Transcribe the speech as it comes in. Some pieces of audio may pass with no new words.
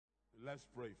Let's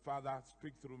pray. Father,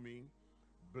 speak through me,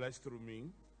 bless through me,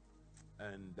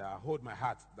 and hold my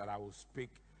heart that I will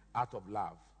speak out of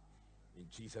love. In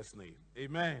Jesus' name.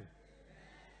 Amen.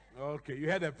 Okay,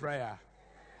 you heard the prayer.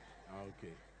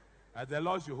 Okay. And the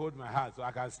Lord should hold my heart so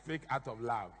I can speak out of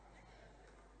love.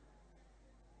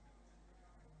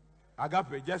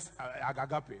 Agape, just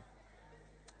agape.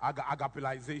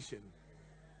 Agapelization.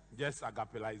 Just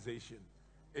agapelization.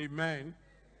 Amen.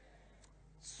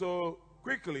 So,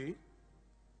 quickly,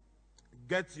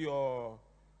 get your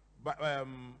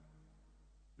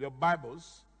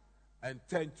Bibles and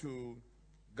turn to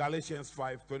Galatians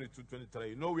 5:22-23.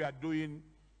 You know we are doing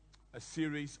a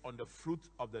series on the fruit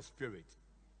of the Spirit.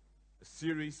 A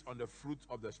series on the fruit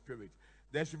of the Spirit.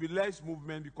 There should be less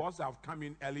movement because I've come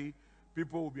in early.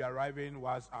 People will be arriving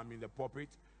whilst I'm in the pulpit.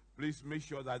 Please make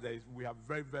sure that we have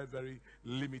very, very, very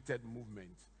limited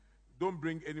movement. Don't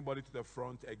bring anybody to the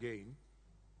front again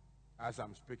as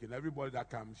I'm speaking. Everybody that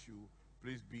comes, you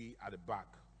please be at the back.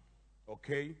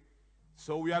 Okay?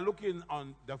 So we are looking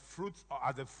on the fruits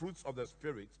of the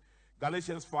Spirit.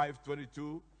 Galatians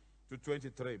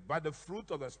 5:22-23. But the fruit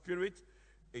of the Spirit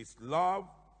is love,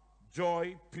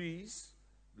 joy, peace,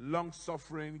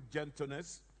 long-suffering,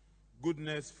 gentleness,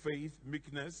 goodness, faith,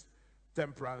 meekness,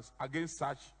 temperance. Against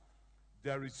such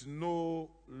there is no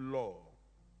law.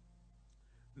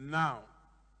 Now,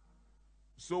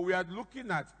 so we are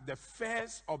looking at the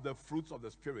first of the fruits of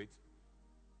the Spirit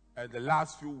the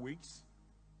last few weeks.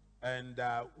 And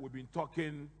we've been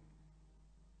talking,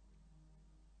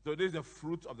 so this is the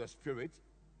fruit of the Spirit.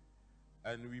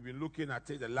 And we've been looking at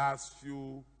it the last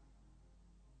few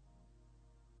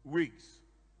weeks.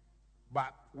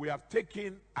 But we have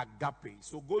taken agape.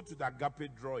 So go to the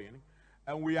agape drawing.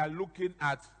 And we are looking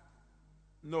at,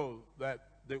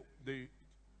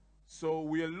 so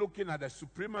we are looking at the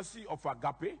supremacy of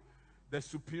agape, the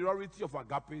superiority of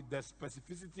agape, the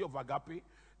specificity of agape,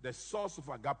 the source of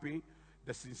agape,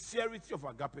 the sincerity of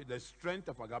agape, the strength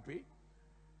of agape,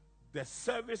 the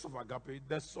service of agape,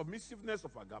 the submissiveness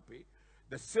of agape,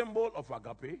 the symbol of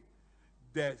agape,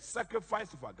 the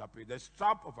sacrifice of agape, the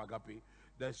strap of agape,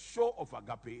 the show of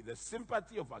agape, the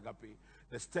sympathy of agape,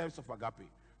 the steps of agape.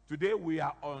 Today we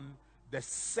are on the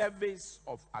service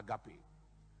of agape.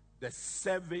 The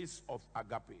service of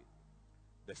agape.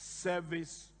 The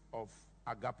service of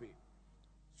agape.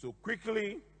 So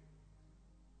quickly,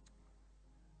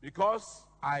 because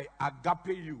I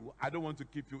agape you, I don't want to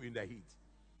keep you in the heat.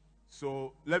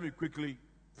 So let me quickly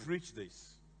preach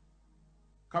this.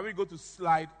 Can we go to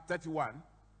slide 31?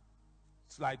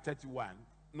 Slide 31.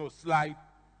 No, slide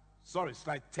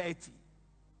 30.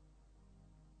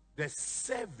 The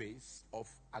service of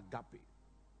agape.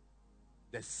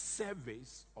 The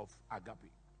service of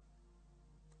agape.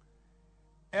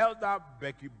 Elder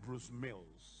Becky Bruce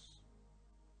Mills,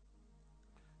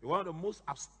 one of the most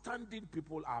outstanding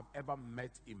people I've ever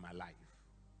met in my life.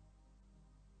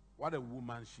 What a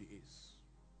woman she is.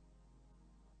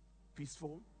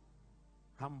 Peaceful,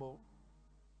 humble,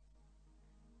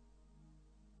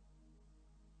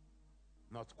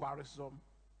 not quarrelsome,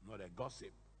 not a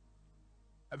gossip.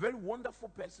 A very wonderful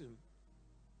person.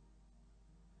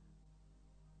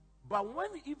 But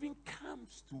when it even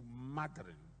comes to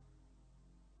mothering,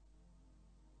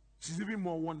 she's even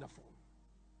more wonderful.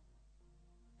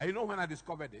 And you know when I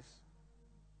discovered this?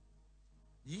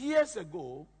 Years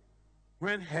ago,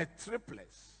 when her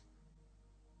triplets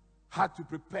had to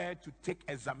prepare to take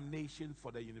examination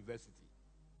for the university.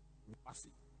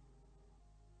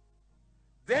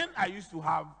 Then I used to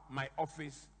have my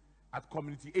office at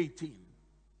Community 18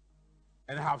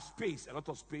 and have space, a lot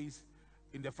of space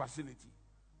in the facility.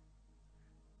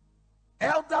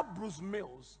 Elder Bruce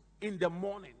Mills in the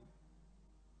morning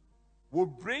will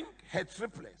bring her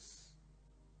triplets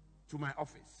to my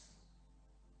office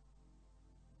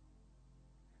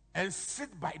and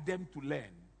sit by them to learn.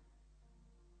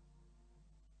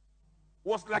 It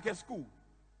was like a school.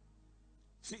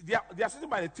 They are sitting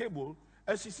by the table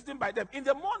and she's sitting by them. In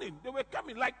the morning, they were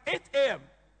coming like 8 a.m.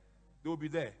 They will be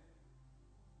there.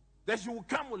 Then she will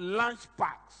come with lunch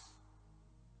packs.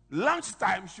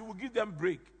 Lunchtime, she will give them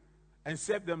break and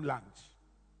serve them lunch.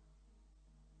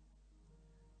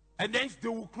 And then they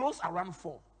will close around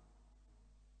 4.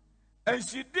 And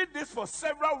she did this for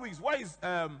several weeks. Why is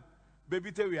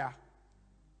Baby Teria?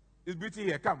 Is Beauty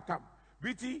here? Come.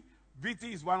 Beauty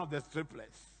is one of the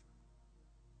triplets.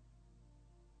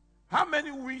 How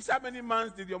many weeks, how many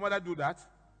months did your mother do that?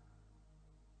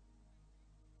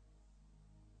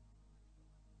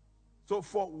 So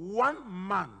for 1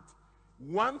 month,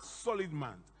 1 solid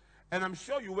month, and I'm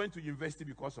sure you went to university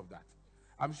because of that.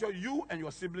 I'm sure you and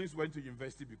your siblings went to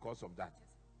university because of that.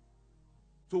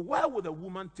 So why would a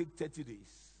woman take 30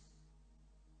 days?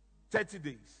 30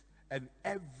 days. And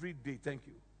every day, thank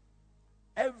you,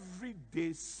 every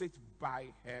day sit by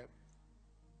her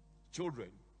children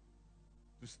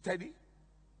to study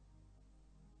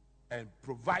and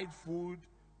provide food,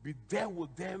 be there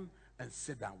with them, and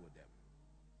sit down with them.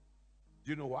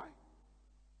 Do you know why?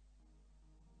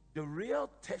 The real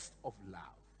test of love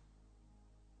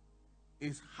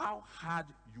is how hard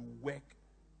you work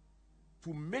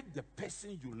to make the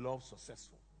person you love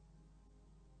successful.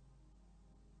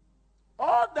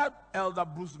 All that Elder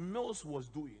Bruce Mills was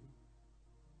doing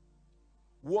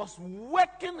was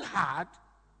working hard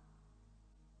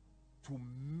to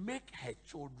make her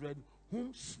children,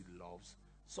 whom she loves,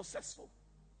 successful.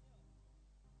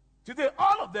 Today,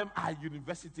 all of them are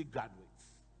university graduates.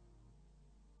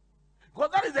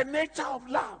 Because that is the nature of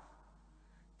love.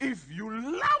 If you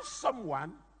love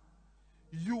someone,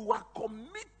 you are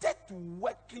committed to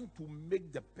working to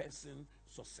make the person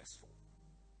successful.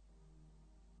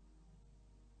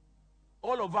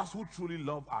 All of us who truly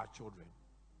love our children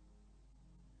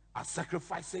are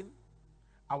sacrificing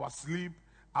our sleep,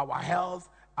 our health,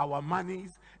 our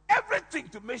monies, everything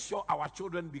to make sure our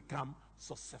children become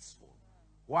successful.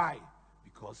 Why?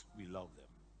 Because we love them.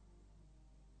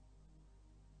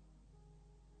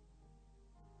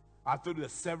 I told you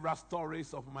several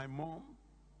stories of my mom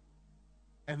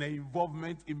and her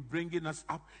involvement in bringing us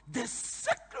up. The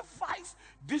sacrifice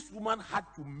this woman had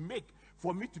to make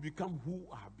for me to become who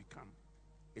I have become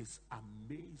is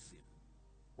amazing.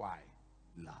 Why?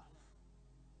 Love.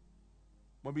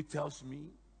 Mommy tells me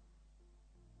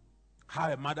how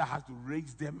a mother has to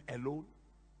raise them alone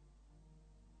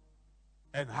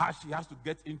and how she has to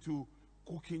get into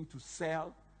cooking to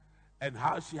sell and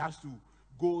how she has to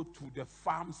go to the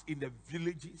farms in the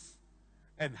villages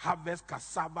and harvest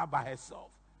cassava by herself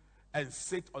and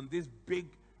sit on these big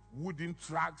wooden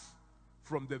trucks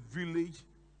from the village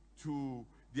to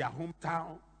their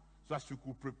hometown so that she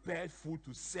could prepare food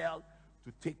to sell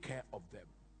to take care of them.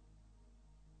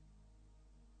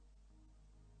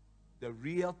 The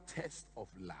real test of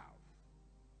love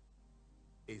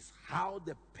is how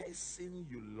the person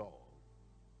you love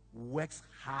works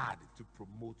hard to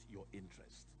promote your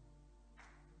interest.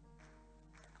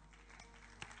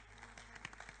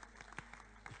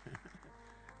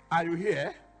 Are you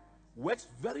here? Works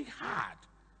very hard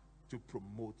to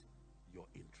promote your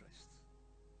interest.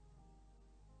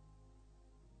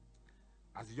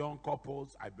 As young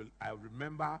couples, I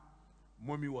remember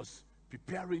Mommy was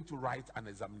preparing to write an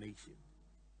examination.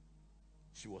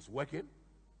 She was working.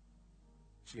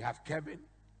 She had Kevin.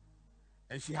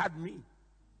 And she had me.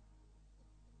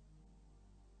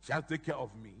 She had to take care of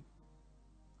me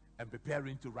and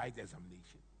preparing to write the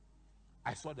examination.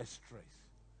 I saw the stress.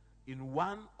 In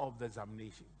one of the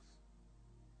examinations,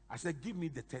 I said, give me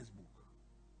the textbook.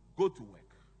 Go to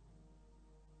work.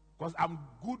 Because I'm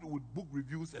good with book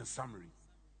reviews and summary.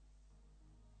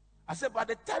 I said, by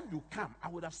the time you come, I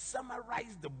would have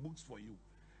summarized the books for you.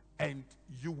 And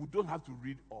you don't have to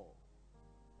read all.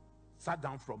 Sat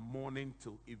down from morning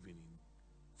till evening.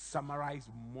 Summarized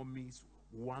Mommy's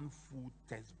one full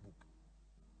textbook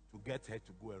to get her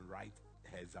to go and write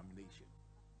her examination.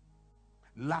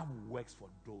 Love works for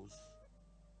those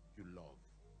you love.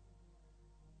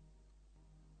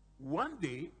 One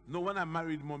day, when I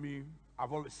married Mommy,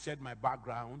 I've always shared my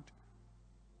background,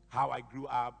 how I grew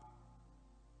up.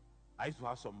 I used to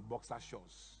have some boxer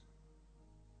shorts.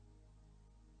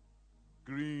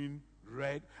 Green,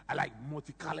 red. I like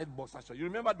multicolored boxer shorts. You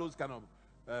remember those kind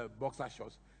of boxer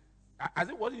shorts? As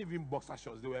it wasn't even boxer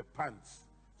shorts, they were pants.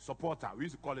 Supporter. We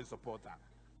used to call it supporter.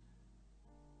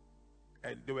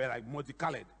 And they were like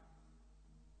multicolored.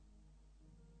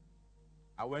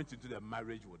 I went into the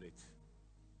marriage with it.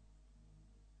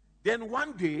 Then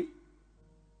one day,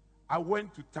 I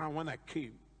went to town. When I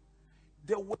came,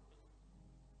 there were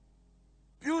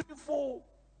beautiful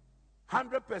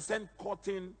 100%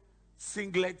 cotton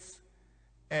singlets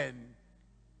and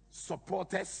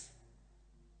supporters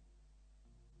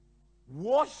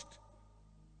washed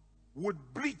with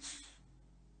bleach.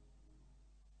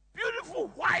 Beautiful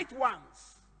white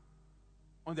ones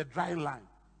on the dry line.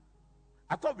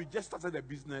 I thought we just started a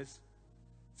business,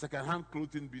 second-hand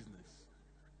clothing business.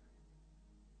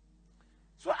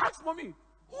 So I asked Mommy,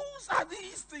 whose are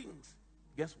these things?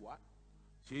 Guess what?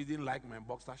 She didn't like my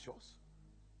boxer shorts.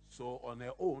 So on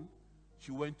her own,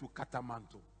 she went to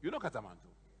Katamanto. You know Katamanto?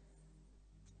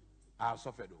 I have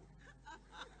suffered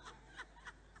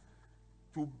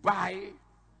to buy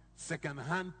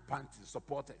second-hand panties,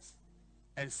 supporters,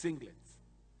 and singlets,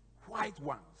 white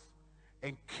ones,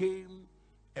 and came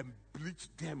and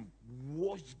bleached them,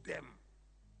 washed them,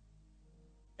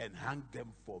 and hang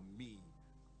them for me.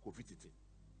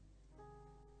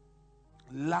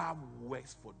 Love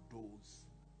works for those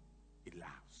it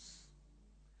loves.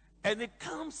 And it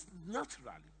comes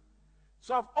naturally.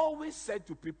 So I've always said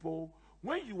to people,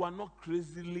 when you are not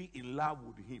crazily in love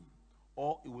with him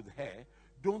or with her,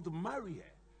 don't marry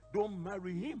her. Don't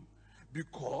marry him.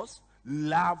 Because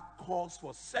love calls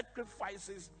for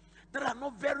sacrifices that are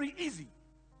not very easy.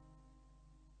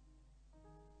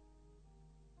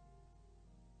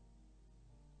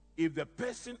 If the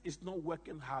person is not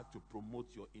working hard to promote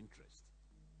your interest,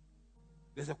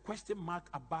 there's a question mark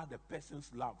about the person's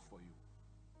love for you.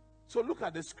 So look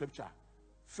at this scripture.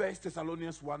 1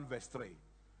 Thessalonians 1 verse 3.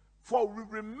 For we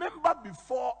remember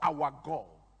before our God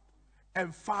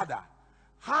and Father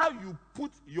how you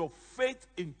put your faith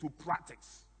into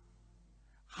practice.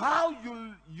 How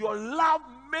your love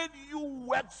made you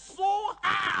work so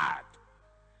hard.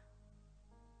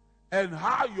 And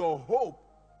how your hope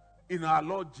in our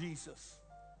Lord Jesus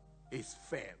is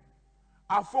firm.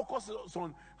 Our focus is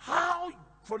on how,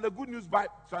 from the Good News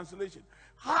Bible translation,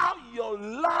 how your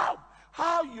love,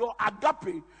 how your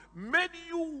agape made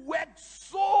you work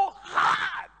so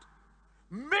hard.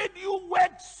 Made you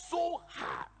work so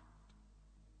hard.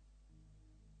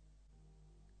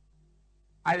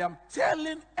 I am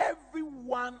telling every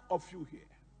one of you here,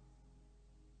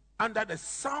 under the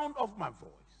sound of my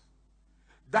voice,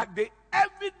 that the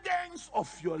evidence of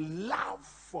your love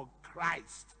for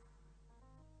Christ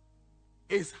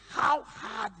is how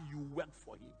hard you work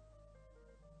for him.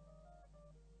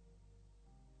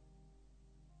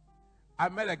 I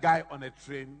met a guy on a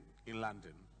train in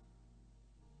London.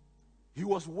 He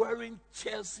was wearing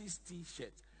Chelsea's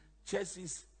t-shirt,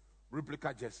 Chelsea's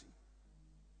replica jersey.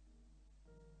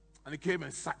 And he came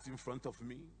and sat in front of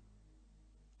me.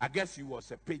 I guess he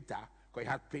was a painter because he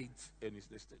had paint in his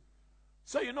listing.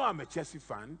 So you know I'm a Chelsea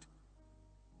fan.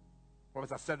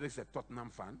 Professor Cedric's a Tottenham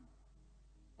fan.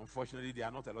 Unfortunately, there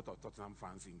are not a lot of Tottenham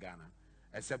fans in Ghana,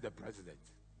 except the president.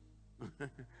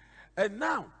 And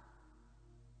now,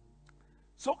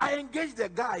 so I engaged the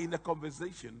guy in the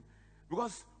conversation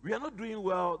because we are not doing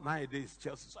well nowadays,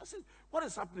 Chelsea. So I said, what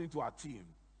is happening to our team?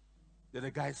 Then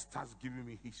the guy starts giving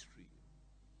me history,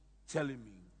 telling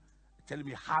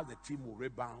me how the team will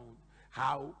rebound,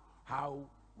 how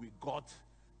we got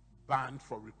banned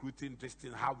for recruiting this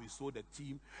thing, how we saw the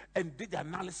team, and did the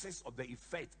analysis of the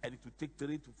effect, and it would take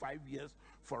 3 to 5 years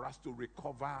for us to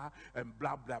recover, and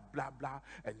blah, blah, blah, blah.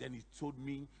 And then he told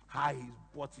me how he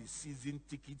bought his season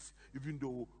tickets, even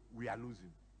though we are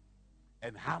losing,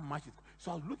 and how much it.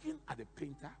 So I was looking at the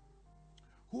painter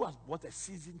who has bought a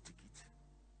season ticket,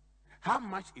 how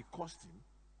much it cost him,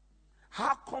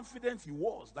 how confident he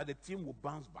was that the team would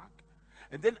bounce back.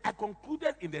 And then I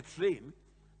concluded in the train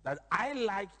that I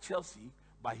like Chelsea,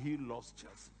 but he loves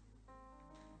Chelsea.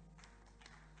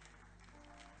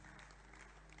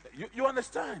 You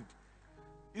understand?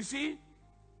 You see,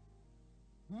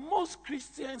 most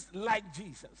Christians like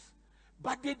Jesus,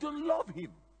 but they don't love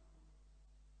him.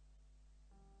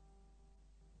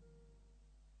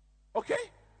 Okay?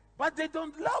 But they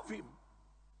don't love him.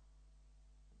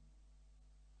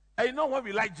 And you know when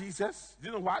we like Jesus,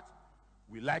 you know what?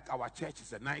 We like our church.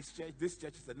 It's a nice church. This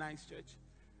church is a nice church.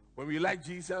 When we like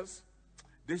Jesus,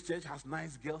 this church has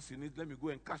nice girls in it. Let me go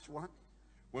and catch one.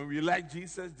 When we like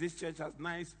Jesus, this church has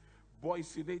nice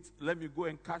boys in it. Let me go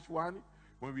and catch one.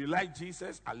 When we like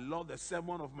Jesus, I love the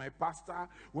sermon of my pastor.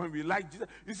 When we like Jesus,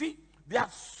 you see, there are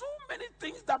so many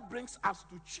things that brings us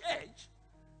to church.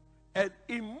 And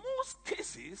in most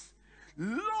cases,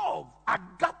 love,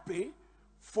 agape,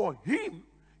 for him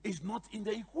is not in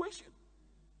the equation.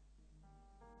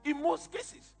 In most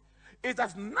cases, it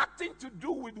has nothing to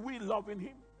do with we loving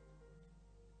him.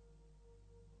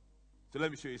 So let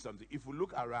me show you something. If we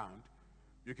look around,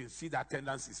 you can see the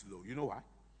attendance is low. You know why?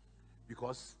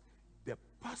 Because the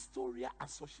pastoral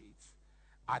associates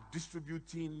are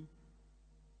distributing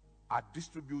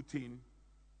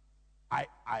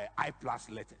I plus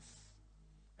letters.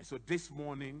 And so this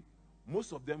morning,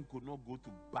 most of them could not go to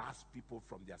bus people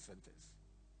from their centers.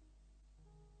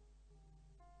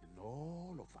 And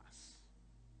all of us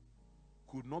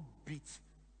could not beat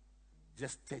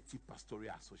just 30 pastoral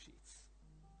associates.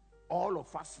 All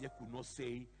of us here could not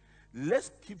say,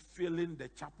 let's keep filling the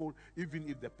chapel even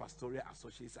if the pastoral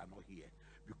associates are not here.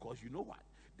 Because you know what?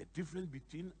 The difference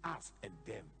between us and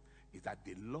them is that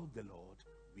they love the Lord,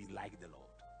 we like the Lord.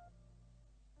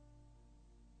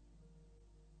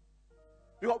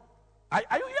 You know, are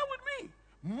you here with me?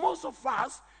 Most of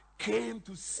us came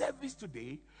to service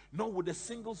today not with a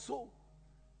single soul.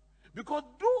 Because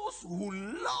those who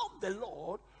love the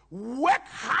Lord work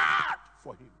hard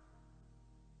for him.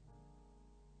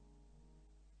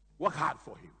 Work hard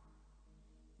for him.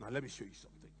 Now let me show you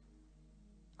something.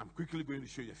 I'm quickly going to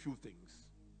show you a few things.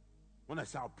 When I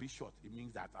say I'll preach short, it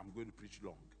means that I'm going to preach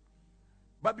long.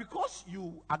 But because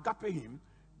you agape him,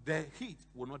 the heat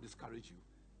will not discourage you.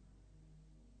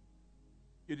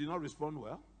 You did not respond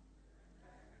well.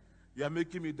 You are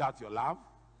making me doubt your love.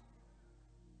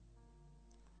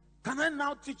 Can I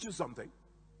now teach you something?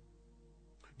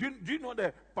 Do you know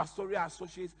the pastoral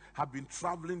associates have been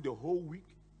traveling the whole week,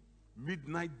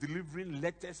 midnight, delivering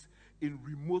letters in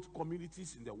remote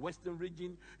communities in the western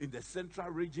region, in the central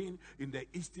region, in the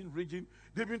eastern region?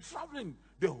 They've been traveling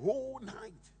the whole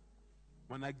night.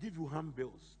 When I give you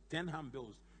handbills, 10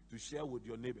 handbills to share with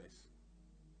your neighbors,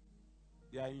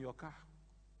 they are in your car.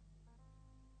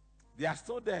 They are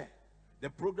still there. The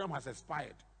program has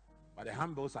expired, but the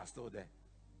handbills are still there.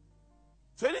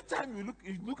 So anytime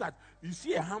you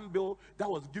see a handbill that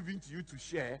was given to you to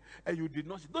share and you did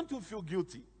not, don't you feel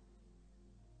guilty?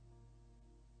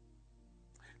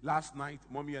 Last night,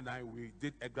 Mommy and I, we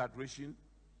did a graduation,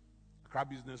 Accra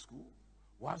Business School.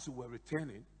 Whilst we were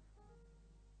returning,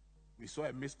 we saw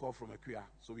a missed call from Aquia,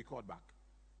 so we called back.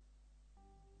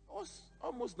 It was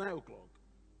almost 9 o'clock,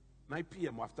 9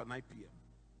 p.m. After 9 p.m.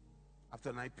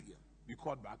 After 9 p.m., we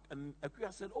called back, and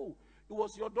Aquia said, "Oh, it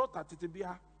was your daughter,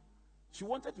 Titibia. She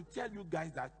wanted to tell you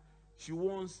guys that she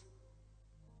wants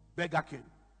Burger King."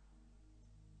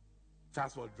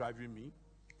 Charles was driving me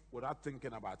without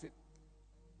thinking about it.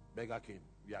 Burger King,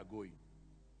 we are going.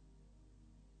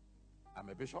 I'm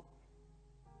a bishop,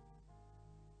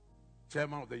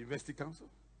 chairman of the University Council,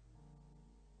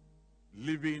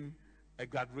 living a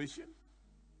graduation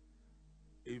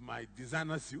in my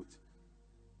designer suit.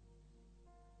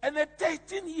 And a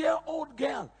 13-year-old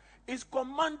girl is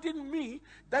commanding me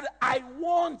that I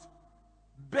want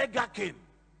Burger King.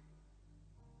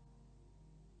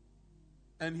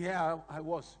 And here I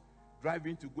was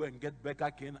driving to go and get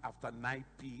Burger King after 9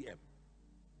 p.m.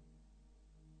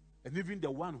 And even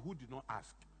the one who did not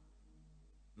ask,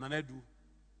 Nanedu,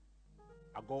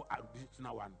 I go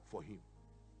additional one for him.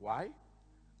 Why?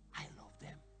 I love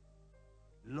them.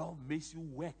 Love makes you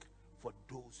work for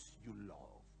those you love.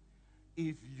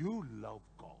 If you love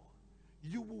God,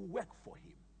 you will work for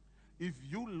him. If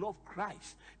you love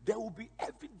Christ, there will be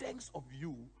evidence of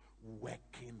you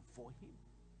working for him.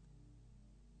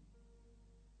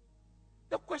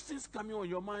 The questions coming on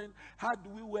your mind: how do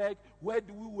we work? Where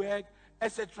do we work?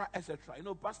 Etc., etc. You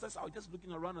know, pastors, I was just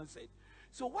looking around and said,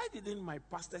 so why didn't my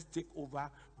pastors take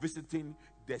over visiting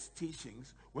the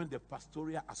stations when the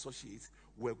pastoral associates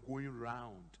were going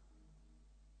round?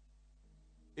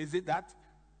 Is it that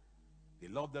they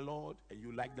love the Lord and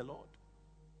you like the Lord?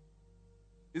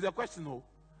 It's a question, no.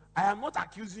 I am not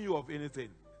accusing you of anything.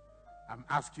 I'm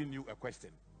asking you a question.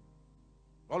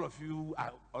 All of you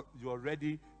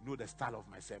already know the style of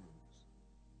my sermons.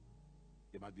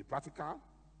 They must be practical.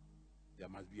 There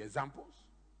must be examples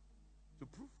to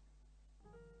prove.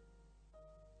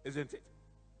 Isn't it?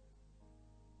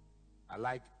 I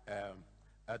like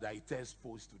Elder Ita's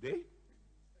post today.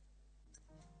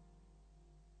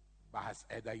 But has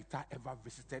Elder Ita ever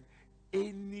visited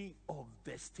any of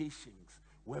the stations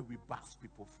where we bus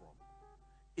people from?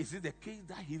 Is it the case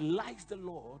that he likes the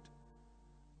Lord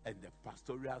and the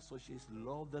pastoral associates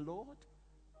love the Lord?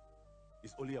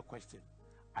 It's only a question.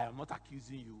 I am not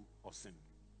accusing you of sin.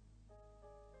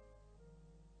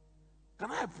 Can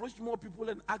I approach more people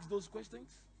and ask those questions?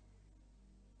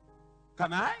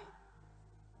 Can I?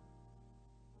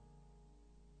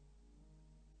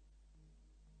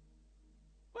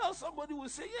 Well, somebody will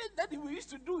say, yeah, Daddy, we used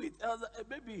to do it.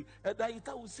 Maybe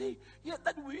Daita will say, yeah,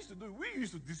 Daddy, we used to do it. We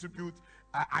used to distribute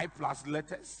I+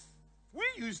 letters. We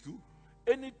used to.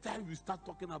 Anytime you start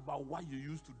talking about what you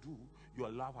used to do,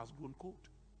 your love has grown cold.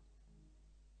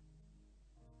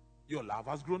 Your love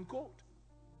has grown cold.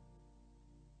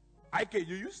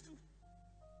 You used to.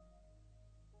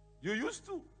 You used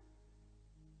to.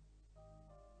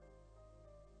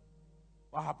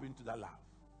 What happened to that love?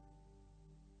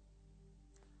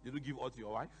 Did you give all to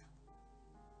your wife?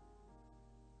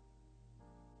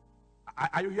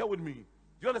 Are you here with me? Do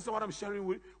you understand what I'm sharing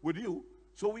with you?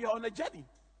 So we are on a journey.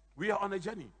 We are on a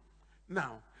journey.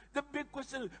 Now, the big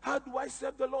question is, how do I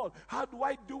serve the Lord? How do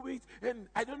I do it? And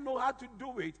I don't know how to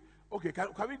do it. Okay, can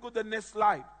we go to the next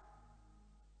slide?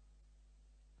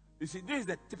 You see, this is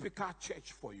the typical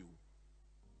church for you.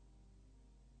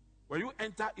 When you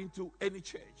enter into any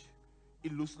church,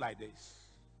 it looks like this.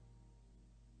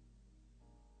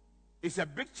 It's a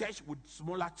big church with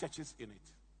smaller churches in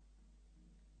it.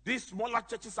 These smaller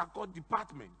churches are called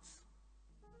departments.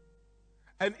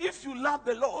 And if you love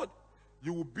the Lord,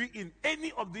 you will be in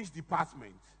any of these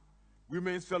departments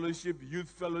women's fellowship, youth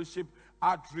fellowship,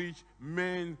 outreach,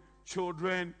 men,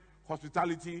 children,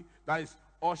 hospitality, that is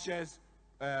ushers,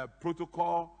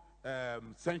 protocol,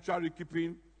 sanctuary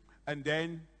keeping, and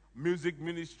then music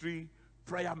ministry,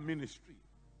 prayer ministry.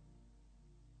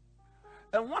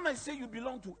 And when I say you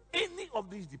belong to any of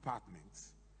these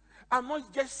departments, I'm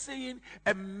not just saying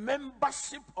a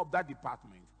membership of that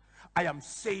department. I am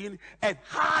saying a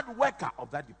hard worker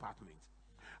of that department.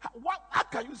 How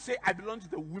can you say I belong to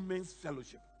the women's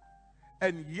fellowship?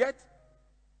 And yet,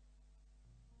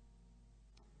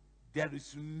 there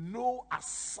is no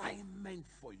assignment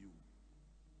for you.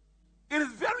 It is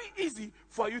very easy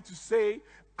for you to say,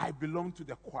 I belong to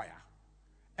the choir.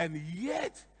 And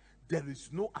yet, there is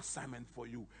no assignment for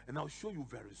you. And I'll show you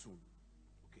very soon.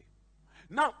 Okay.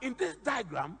 Now, in this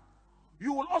diagram,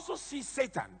 you will also see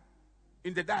Satan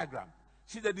in the diagram.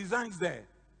 See the designs there.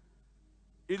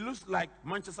 It looks like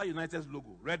Manchester United's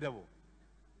logo, Red Devil.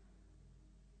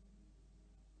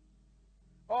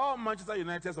 All Manchester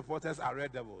United supporters are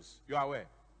Red Devils. You are aware?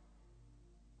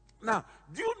 Now,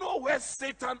 do you know where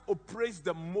Satan operates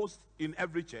the most in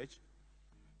every church?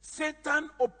 Satan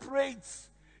operates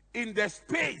in the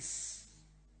space.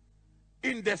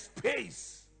 In the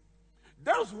space.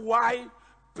 That's why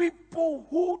people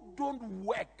who don't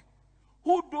work,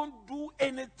 who don't do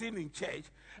anything in church,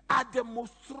 are the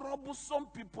most troublesome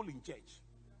people in church.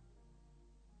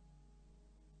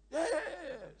 Yeah.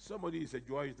 Somebody is a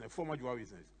Jehovah's Witness, former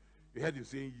Jehovah's Witness. You heard him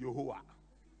saying Yehovah.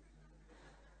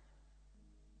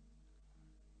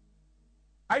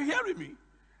 Are you hearing me?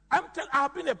 I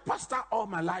have been a pastor all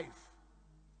my life.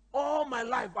 All my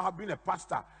life I have been a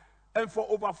pastor. And for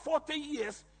over 40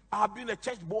 years, I have been a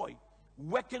church boy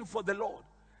working for the Lord.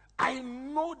 I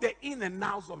know the in and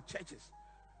outs of churches.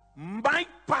 My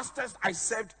pastors I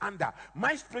served under,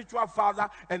 my spiritual father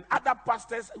and other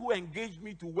pastors who engaged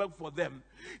me to work for them,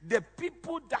 the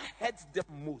people that hurt them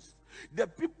most, the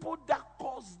people that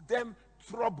caused them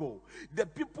trouble, the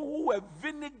people who were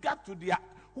vinegar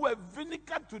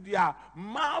to their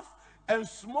mouth and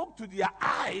smoke to their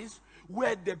eyes,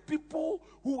 were the people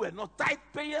who were not tithe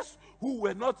payers, who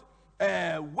were not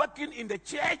working in the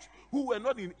church, who were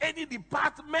not in any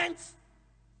departments.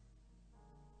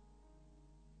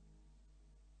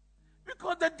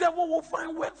 Because the devil will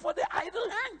find work for the idle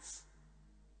hands.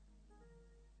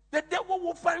 The devil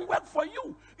will find work for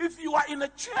you. If you are in a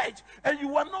church and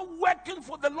you are not working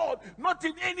for the Lord, not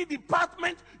in any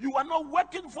department, you are not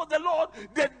working for the Lord,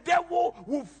 the devil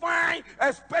will find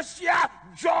a special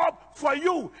job for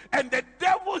you. And the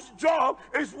devil's job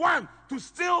is one, to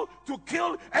steal, to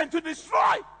kill, and to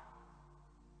destroy.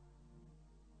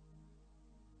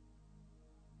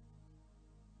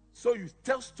 So you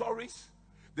tell stories.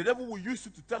 The devil will use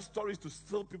you to tell stories to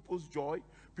steal people's joy,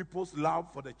 people's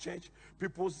love for the church,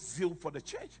 people's zeal for the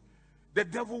church. The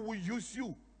devil will use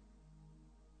you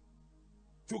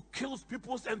to kill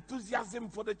people's enthusiasm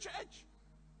for the church.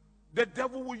 The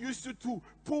devil will use you to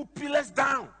pull pillars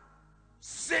down,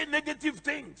 say negative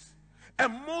things.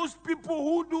 And most people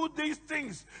who do these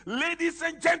things, ladies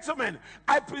and gentlemen,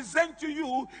 I present to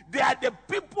you, they are the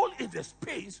people in the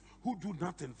space who do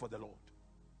nothing for the Lord.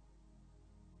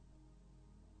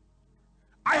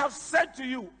 I have said to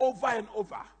you over and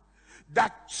over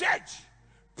that church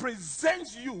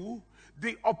presents you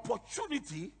the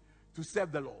opportunity to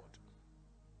serve the Lord.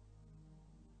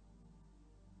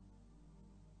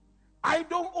 I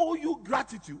don't owe you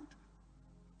gratitude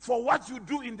for what you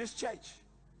do in this church.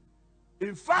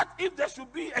 In fact, if there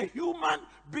should be a human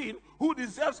being who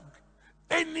deserves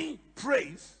any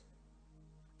praise,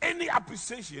 any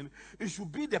appreciation, it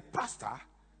should be the pastor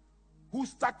who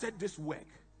started this work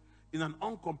in an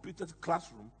uncompleted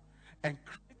classroom and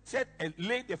created and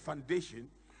laid the foundation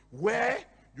where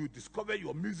you discovered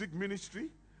your music ministry,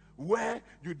 where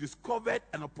you discovered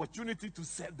an opportunity to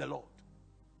serve the Lord.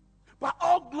 But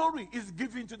all glory is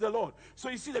given to the Lord. So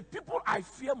you see, the people I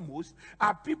fear most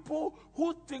are people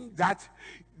who think that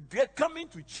they're coming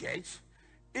to church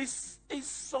is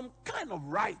some kind of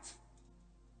right.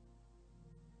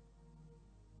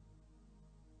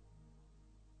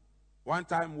 One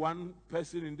time, one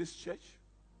person in this church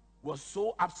was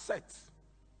so upset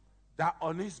that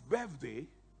on his birthday,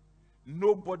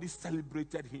 nobody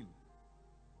celebrated him.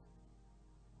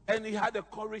 And he had the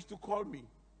courage to call me.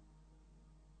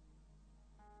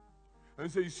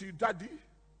 And say, you see, Daddy,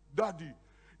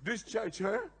 this church,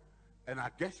 and I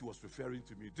guess he was referring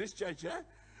to me. This church,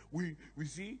 we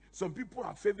see some people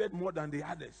are favored more than the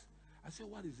others. I said,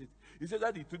 what is it? He said,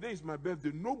 Daddy, today is my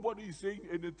birthday. Nobody is saying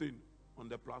anything on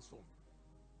the platform.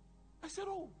 I said,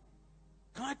 oh,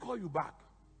 can I call you back?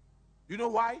 You know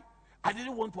why? I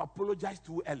didn't want to apologize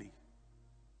too early.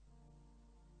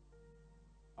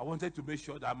 I wanted to make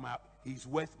sure that he's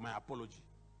worth my apology.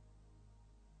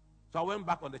 So I went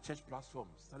back on the church platform,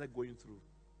 started going through.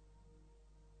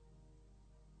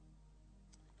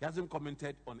 He hasn't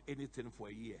commented on anything for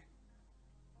a year.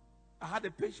 I had the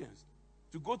patience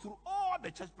to go through all the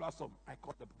church platform. I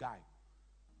called the guy.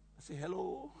 I said,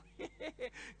 hello.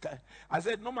 I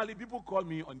said, normally people call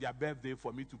me on their birthday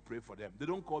for me to pray for them. They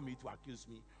don't call me to accuse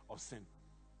me of sin.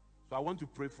 So I want to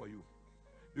pray for you.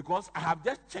 Because I have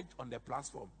just checked on the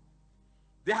platform.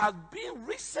 There have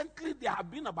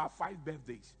been about 5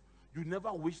 birthdays. You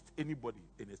never wished anybody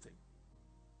anything.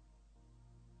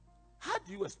 How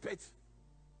do you expect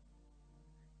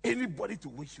anybody to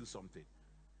wish you something?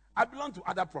 I belong to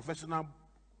other professional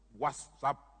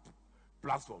WhatsApp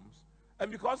platforms. And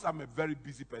because I'm a very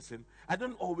busy person, I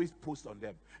don't always post on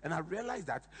them. And I realize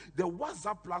that the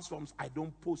WhatsApp platforms I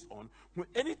don't post on,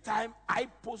 anytime I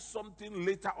post something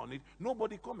later on it,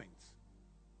 nobody comments.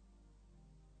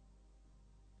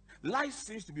 Life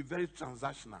seems to be very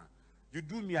transactional. You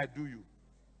do me, I do you.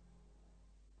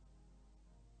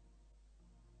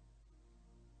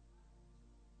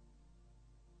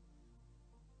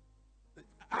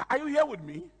 Are you here with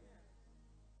me?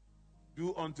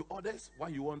 Do unto others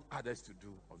what you want others to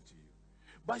do unto you.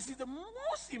 But see, the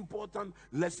most important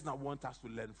lesson I want us to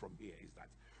learn from here is that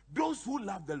those who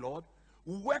love the Lord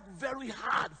work very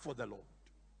hard for the Lord.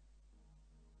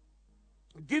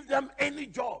 Give them any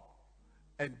job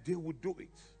and they will do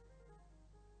it.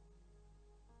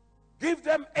 Give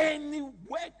them any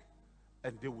work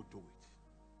and they will do it.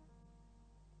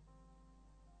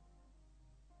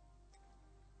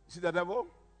 See the devil?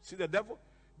 See the devil?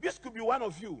 This could be one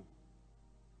of you.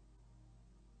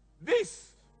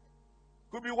 This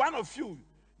could be one of you.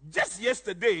 Just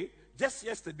yesterday,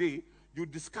 you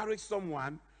discouraged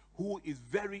someone who is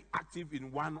very active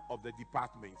in one of the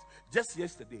departments. Just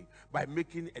yesterday, by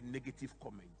making a negative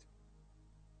comment.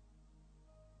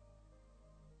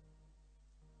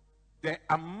 The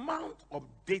amount of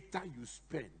data you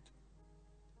spend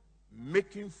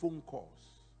making phone calls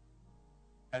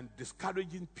and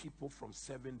discouraging people from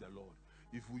serving the Lord,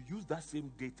 if we use that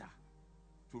same data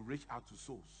to reach out to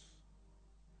souls,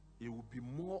 it will be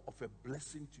more of a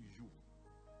blessing to you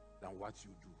than what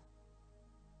you do.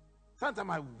 Sometimes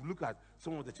I look at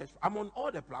some of the church. I'm on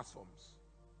all the platforms.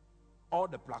 All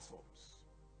the platforms.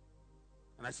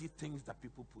 And I see things that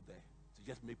people put there to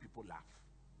just make people laugh.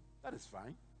 That is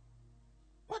fine.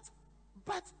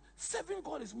 But serving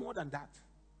God is more than that.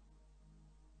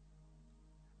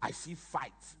 I see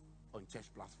fights on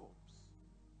church platforms.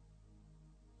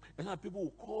 And now people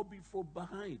will call me from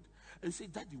behind and say,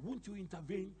 Daddy, won't you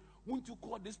intervene? Won't you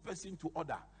call this person to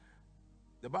order?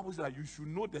 The Bible says that you should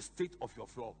know the state of your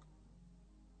flock.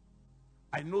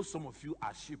 I know some of you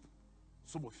are sheep.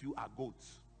 Some of you are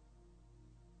goats.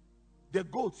 The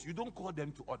goats, you don't call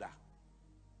them to order.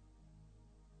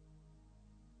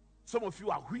 Some of you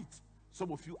are wheat.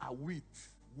 Some of you are wheat.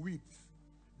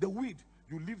 The wheat,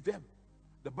 you leave them.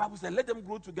 The Bible says, let them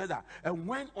grow together. And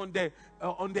when going the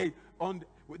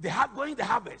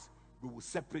harvest, we will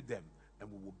separate them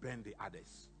and we will burn the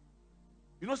others.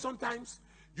 You know, sometimes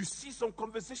you see some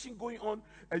conversation going on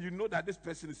and you know that this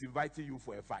person is inviting you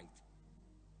for a fight.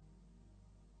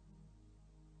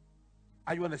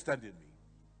 Are you understanding me?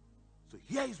 So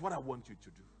here is what I want you to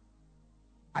do.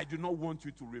 I do not want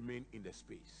you to remain in the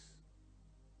space.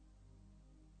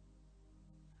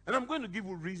 And I'm going to give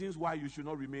you reasons why you should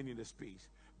not remain in the space,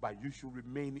 but you should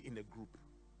remain in a group.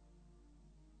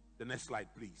 The next slide,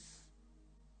 please.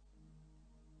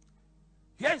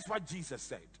 Here's what Jesus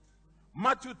said.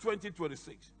 Matthew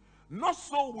 20:26. Not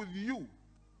so with you.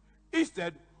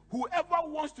 Instead, whoever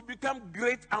wants to become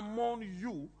great among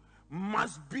you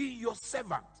must be your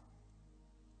servant.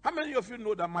 How many of you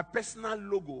know that my personal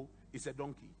logo is a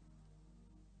donkey?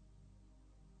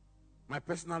 My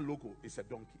personal logo is a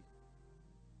donkey.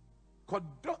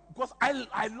 Because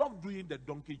I love doing the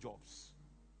donkey jobs.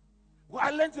 Well,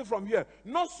 I learned it from here.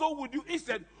 Not so would you.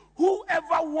 Instead,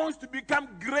 whoever wants to become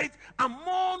great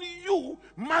among you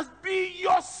must be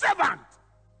your servant.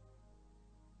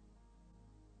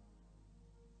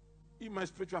 In my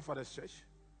spiritual father's church,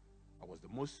 I was the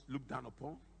most looked down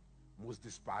upon, most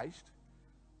despised,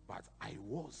 but I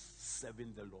was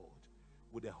serving the Lord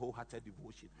with a wholehearted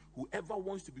devotion. Whoever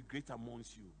wants to be great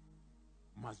amongst you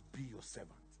must be your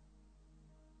servant.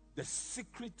 The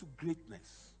secret to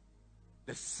greatness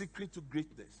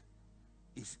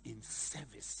is in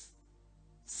service.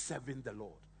 Serving the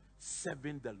Lord.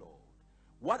 Serving the Lord.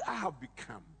 What I have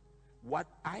become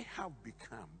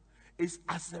is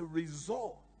as a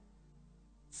result,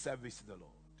 service to the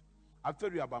Lord. I've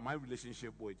told you about my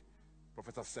relationship with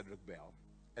Professor Cedric Bell.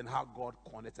 and how God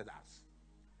connected us.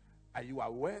 Are you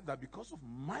aware that because of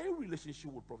my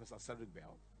relationship with Professor Cedric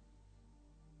Bell,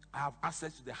 I have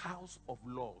access to the House of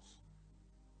Laws?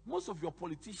 Most of your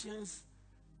politicians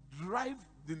fly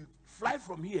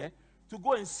from here to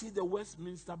go and see the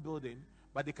Westminster building,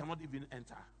 but they cannot even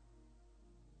enter.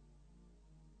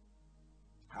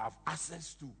 I have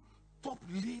access to top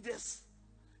leaders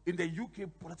in the UK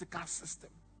political system.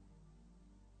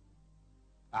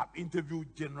 I've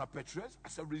interviewed General Petraeus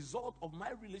as a result of my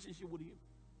relationship with him.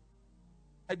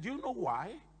 And do you know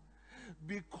why?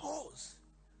 Because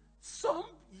some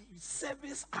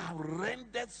service are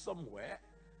rendered somewhere,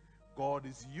 God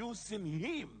is using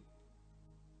him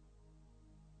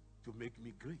to make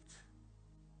me great.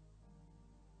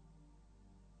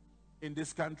 In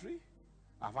this country,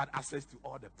 I've had access to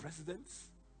all the presidents.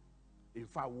 In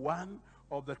fact, one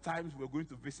of the times we were going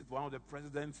to visit one of the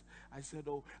presidents, I said,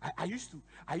 oh, I used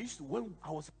to, when I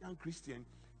was a young Christian,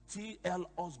 T.L.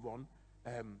 Osborne,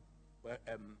 an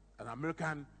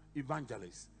American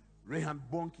evangelist, Reinhard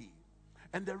Bonnke,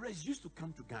 and the rest used to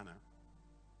come to Ghana.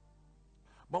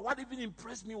 But what even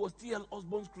impressed me was T.L.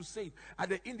 Osborne's crusade at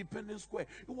the Independence Square.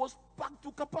 It was packed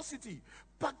to capacity,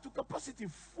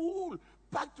 full,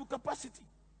 packed to capacity.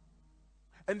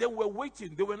 And then we're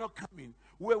waiting, they were not coming.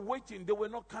 We're waiting, they were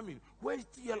not coming. Where's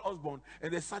T.L. Osborne?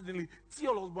 And then suddenly,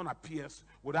 T.L. Osborne appears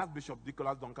with Archbishop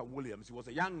Nicholas Duncan Williams. He was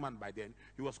a young man by then.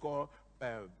 He was called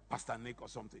Pastor Nick or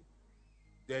something.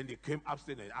 Then they came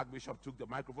upstairs and the Archbishop took the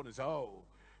microphone and said, oh,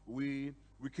 we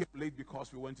came late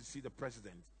because we went to see the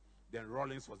president. Then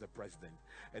Rawlings was the president.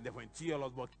 And then when T.L.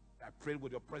 Osborne, I prayed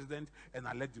with your president and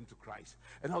I led him to Christ.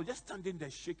 And I was just standing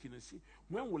there shaking and see,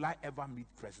 when will I ever meet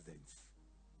presidents?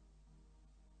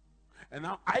 And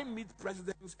now I meet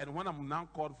presidents, and when I'm now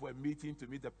called for a meeting to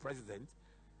meet the president,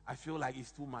 I feel like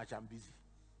it's too much, I'm busy.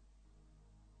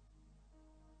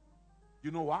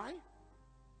 You know why?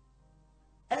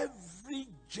 Every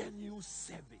genuine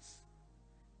service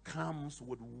comes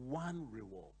with one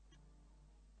reward: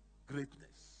 greatness.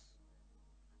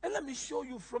 And let me show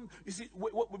you from, you see,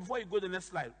 before you go to the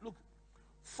next slide, look,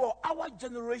 for our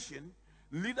generation,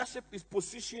 leadership is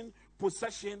position,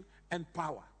 possession, and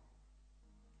power.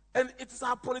 And it is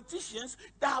our politicians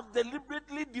that have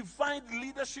deliberately defined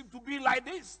leadership to be like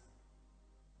this.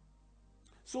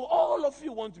 So all of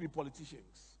you want to be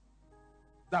politicians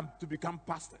than to become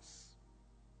pastors.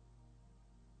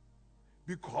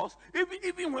 Because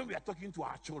even when we are talking to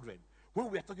our children,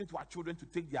 to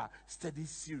take their studies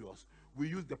serious, we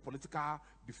use the political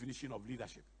definition of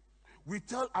leadership. We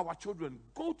tell our children,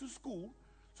 go to school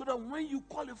so that when you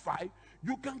qualify,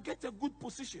 you can get a good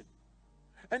position.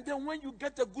 And then when you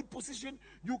get a good position,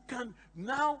 you can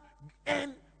now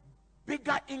earn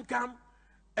bigger income,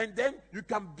 and then you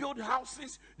can build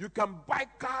houses, you can buy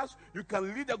cars, you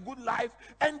can lead a good life,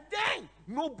 and then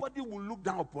nobody will look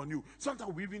down upon you.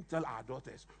 Sometimes we even tell our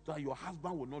daughters so that your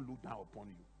husband will not look down upon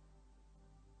you.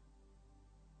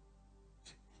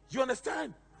 You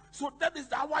understand? So that is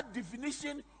our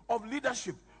definition of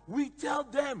leadership. We tell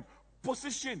them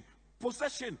position,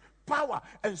 possession, power,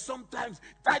 and sometimes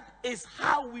that is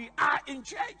how we are in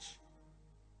church.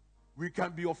 We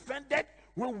can be offended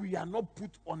when we are not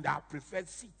put on our preferred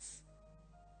seats.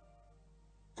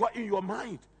 Because in your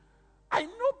mind, I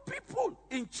know people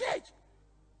in church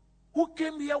who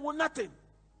came here with nothing.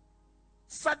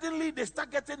 Suddenly they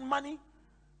start getting money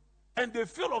and they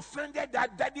feel offended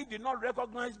that daddy did not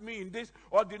recognize me in this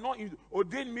or did not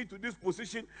ordain me to this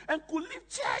position and could leave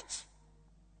church.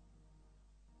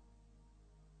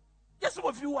 Yes, some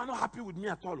of you are not happy with me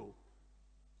at all.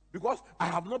 Because I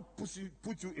have not put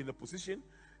you in a position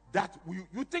that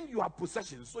you think you have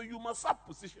possession, so you must have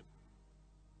position.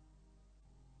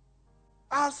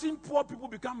 I have seen poor people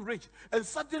become rich, and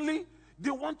suddenly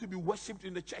they want to be worshipped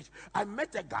in the church. I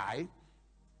met a guy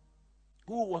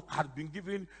who had been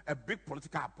given a big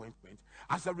political appointment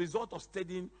as a result of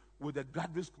studying with the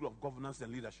Graduate School of Governance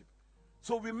and Leadership.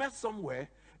 So we met somewhere,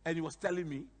 and he was telling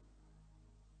me,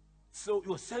 so he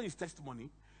was sharing his testimony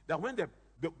that when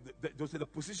the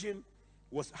position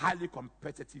was highly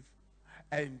competitive,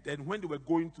 and then when they were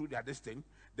going through their destiny,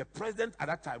 the president at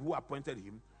that time who appointed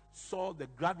him saw the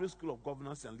Graduate School of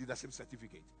Governance and Leadership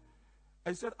certificate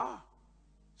and said,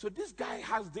 so this guy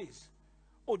has this.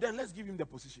 Oh, then let's give him the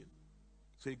position.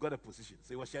 So he got a position. So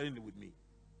he was sharing it with me.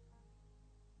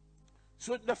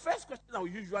 So the first question I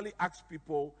usually ask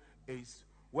people is,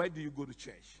 where do you go to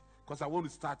church? Because I want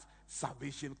to start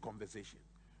salvation conversation.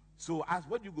 So as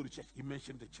where do you go to church? He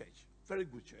mentioned the church. Very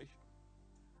good church.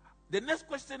 The next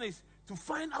question is, to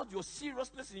find out your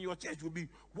seriousness in your church will be,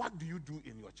 what do you do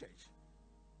in your church?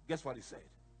 Guess what he said?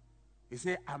 He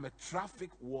said, I'm a traffic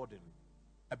warden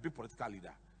a big political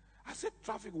leader. I said,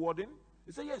 traffic warden?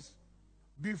 He said, yes.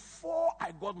 Before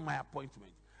I got my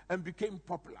appointment and became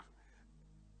popular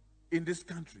in this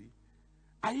country,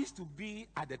 I used to be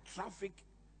at the traffic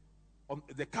on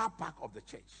the car park of the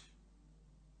church.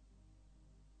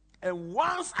 And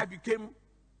once I became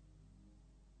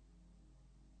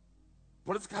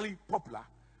politically popular,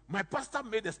 my pastor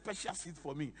made a special seat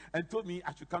for me and told me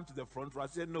I should come to the front row. I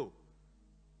said, no,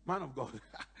 man of God,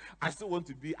 I still want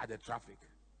to be at the traffic.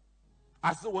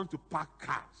 I still want to park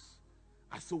cars.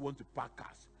 I still want to park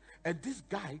cars. And this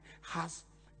guy has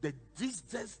the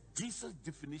Jesus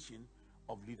definition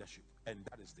of leadership. And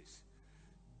that is this.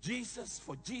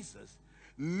 For Jesus,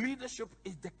 leadership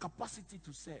is the capacity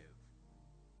to serve.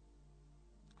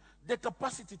 The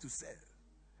capacity to serve.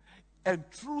 And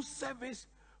true service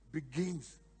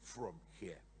begins from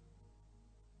here.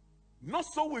 Not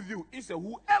so with you. It's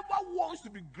whoever wants to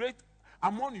be great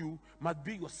among you must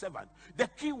be your servant. The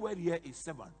key word here is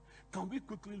servant. Can we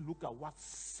quickly look at what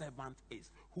servant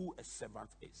is? Who a servant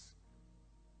is?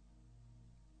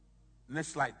 Next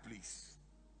slide, please.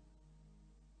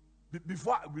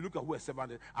 Before we look at who a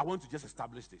servant is, I want to just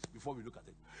establish this before we look at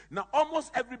it. Now,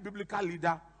 almost every biblical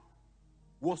leader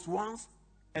was once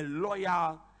a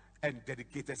loyal and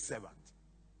dedicated servant.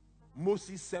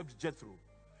 Moses served Jethro.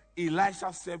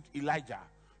 Elisha served Elijah.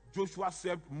 Joshua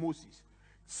served Moses.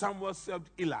 Samuel served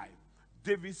Eli.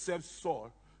 David served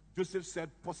Saul. Joseph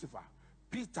served Potiphar.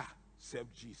 Peter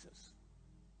served Jesus.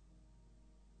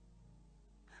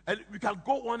 And we can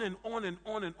go on and on and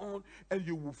on and on, and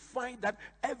you will find that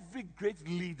every great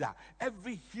leader,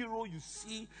 every hero you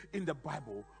see in the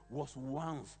Bible was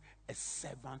once a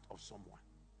servant of someone.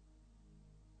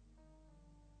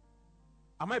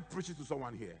 Am I preaching to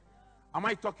someone here? Am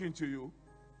I talking to you?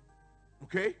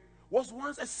 Okay? Was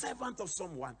once a servant of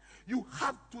someone. You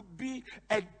have to be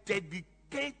a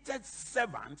dedicated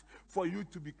servant for you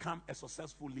to become a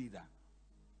successful leader.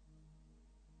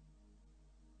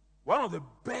 One of the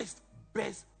best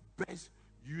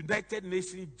United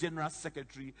Nations General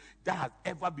Secretary that has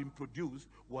ever been produced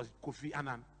was Kofi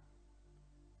Annan.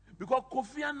 Because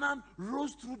Kofi Annan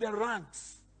rose through the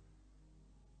ranks.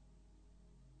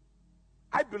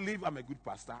 I believe I'm a good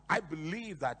pastor. I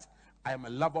believe that I am a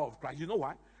lover of Christ. You know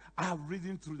why? I have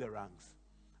ridden through the ranks.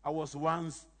 I was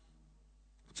once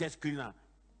church cleaner,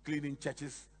 cleaning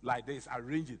churches like this,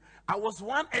 arranging. I was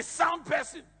once a sound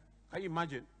person. Can you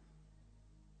imagine?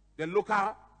 The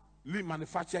locally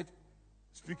manufactured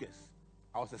speakers.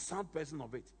 I was a sound person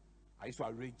of it. I used to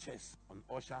arrange chairs on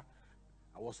usher.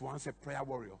 I was once a prayer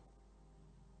warrior.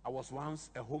 I was once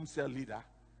a home cell leader.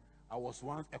 I was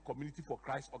once a community for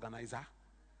Christ organizer.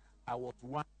 I was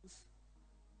once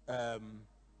a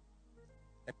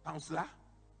counselor.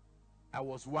 I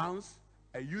was once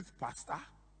a youth pastor.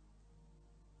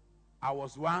 I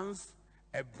was once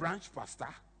a branch pastor.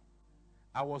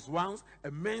 I was once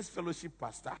a men's fellowship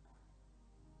pastor.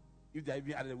 If they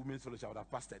even added a women's fellowship, I would have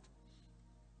pastored.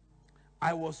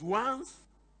 I was once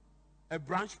a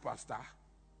branch pastor.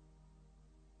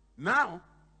 Now,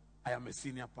 I am a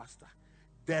senior pastor.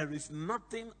 There is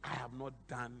nothing I have not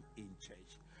done in church.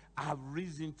 I have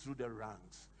risen through the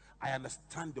ranks. I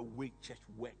understand the way church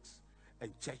works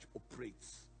and church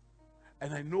operates.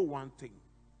 And I know one thing.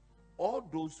 All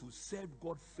those who serve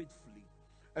God faithfully,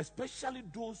 especially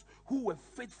those who were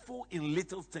faithful in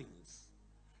little things,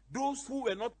 those who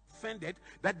were not offended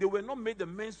that they were not made the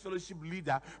men's fellowship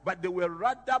leader, but they were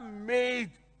rather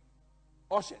made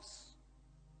ushers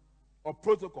or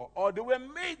protocol, or they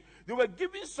were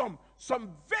given some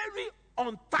very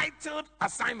untitled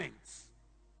assignments.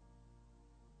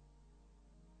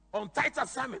 Untitled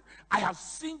assignment. I have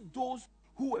seen those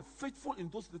who were faithful in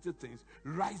those little things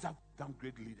rise up, become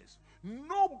great leaders.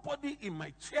 Nobody in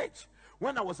my church,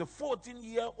 when I was a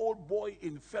 14-year-old boy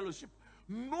in fellowship,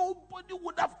 nobody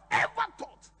would have ever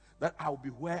thought that I would be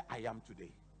where I am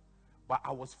today. But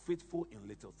I was faithful in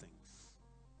little things.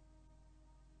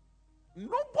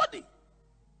 Nobody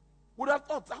would have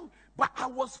thought that, but I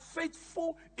was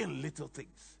faithful in little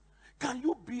things. Can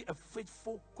you be a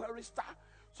faithful chorister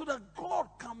so that God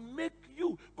can make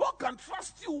you, God can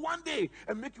trust you one day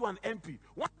and make you an MP,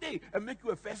 one day and make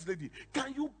you a first lady?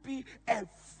 Can you be a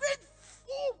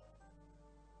faithful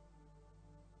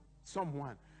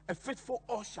someone, a faithful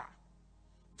usher?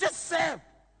 Just serve.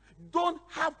 Don't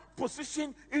have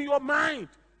position in your mind.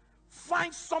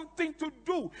 Find something to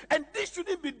do. And this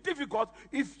shouldn't be difficult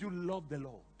if you love the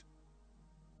Lord.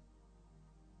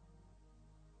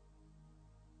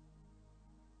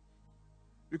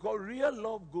 Because real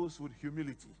love goes with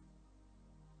humility.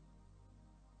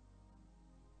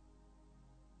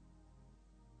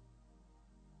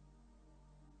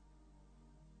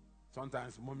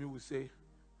 Sometimes mommy will say,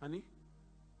 honey,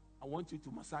 I want you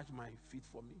to massage my feet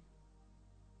for me.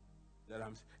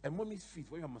 And mommy's feet,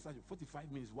 when you're massaging,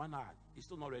 45 minutes, 1 hour, it's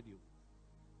still not ready.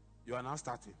 You are now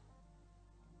starting.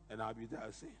 And I'll be there,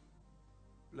 I'll say,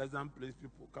 pleasant place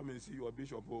people, come and see your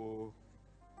bishop. Oh.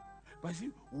 But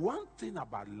see, one thing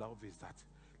about love is that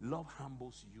love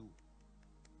humbles you.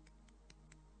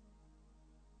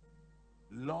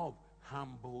 Love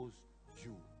humbles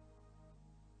you.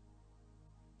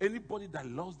 Anybody that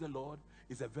loves the Lord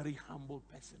is a very humble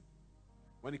person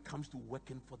when it comes to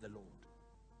working for the Lord.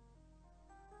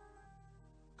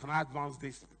 Can I advance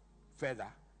this further?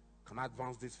 Can I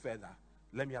advance this further?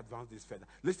 Let me advance this further.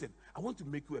 Listen, I want to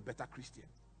make you a better Christian.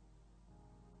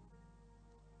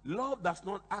 Love does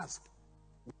not ask,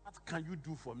 what can you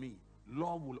do for me?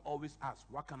 Love will always ask,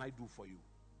 what can I do for you?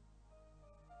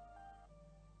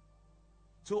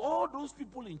 So all those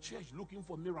people in church looking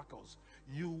for miracles,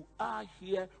 you are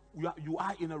here, you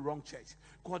are in a wrong church.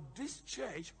 Because this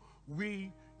church,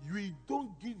 we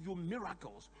don't give you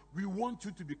miracles. We want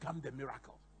you to become the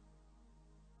miracle.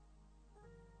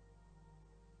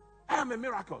 I am a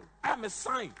miracle. I am a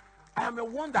sign. I am a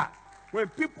wonder. When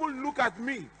people look at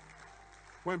me,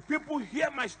 when people hear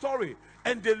my story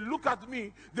and they look at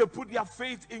me, they put their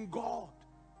faith in God.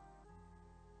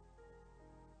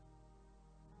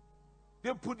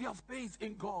 They put their faith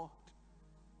in God.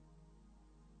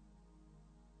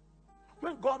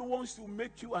 When God wants to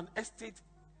make you an estate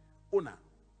owner,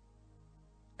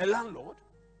 a landlord,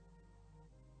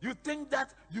 you think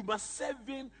that you must serve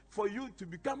him for you to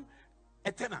become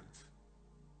a tenant.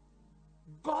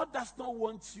 God does not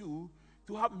want you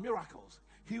to have miracles.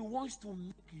 He wants to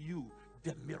make you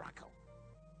the miracle.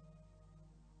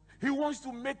 He wants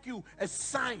to make you a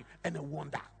sign and a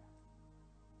wonder.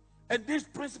 And these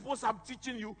principles I'm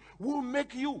teaching you will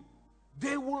make you.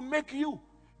 They will make you.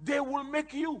 They will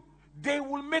make you. They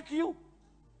will make you.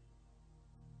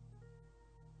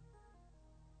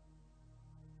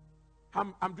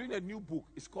 I'm doing a new book.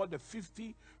 It's called the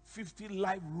 50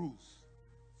 Life Rules.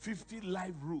 50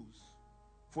 Life Rules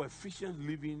for efficient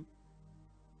living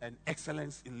and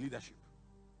excellence in leadership.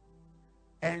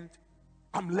 And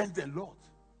I'm learning a lot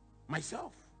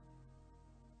myself.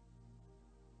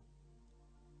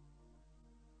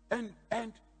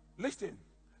 And listen,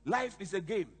 life is a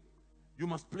game. You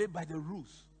must play by the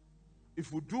rules.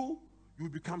 If you do, you will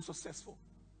become successful.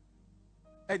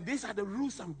 And these are the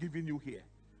rules I'm giving you here.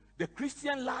 The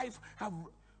Christian life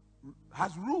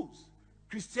has rules.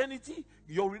 Christianity,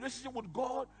 your relationship with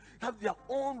God, have their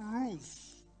own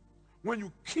rules. When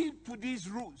you keep to these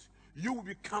rules, you will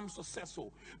become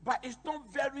successful. But it's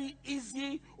not very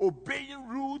easy obeying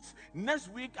rules. Next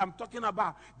week, I'm talking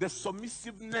about the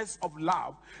submissiveness of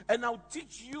love. And I'll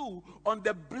teach you on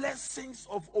the blessings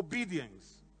of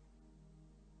obedience.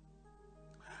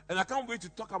 And I can't wait to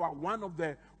talk about one of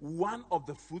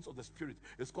the fruits of the Spirit.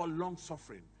 It's called long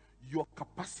suffering. Your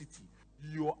capacity,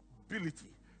 your ability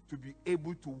to be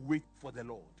able to wait for the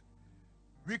Lord.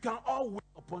 We can all wait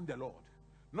upon the Lord.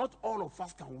 Not all of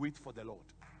us can wait for the Lord.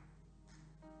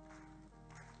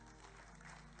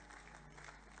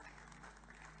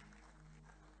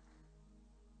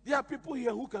 There are people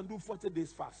here who can do 40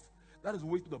 days fast. That is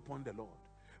waiting upon the Lord.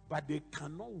 But they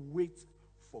cannot wait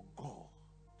for God.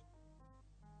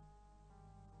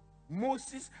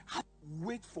 Moses had to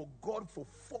wait for God for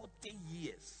 40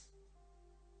 years.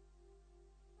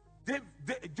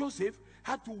 Joseph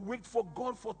had to wait for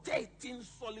God for 13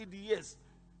 solid years.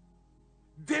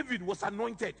 David was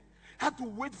anointed, had to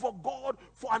wait for God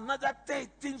for another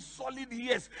 13 solid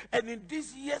years. And in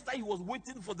these years that he was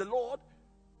waiting for the Lord,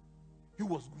 he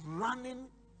was running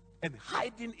and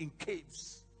hiding in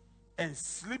caves and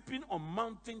sleeping on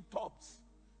mountain tops.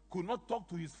 Could not talk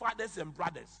to his fathers and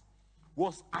brothers.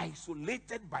 Was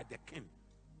isolated by the king.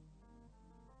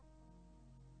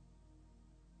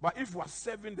 But if we are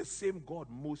serving the same God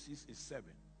Moses is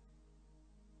serving,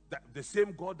 the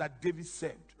same God that David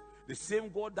served, the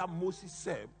same God that Moses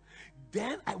served,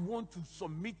 then I want to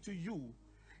submit to you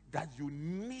that you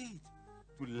need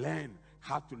to learn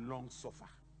how to long suffer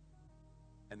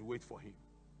and wait for him.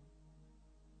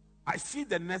 I see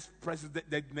the next president,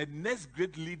 the next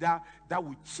great leader that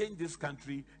will change this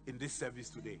country in this service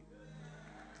today.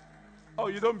 Oh,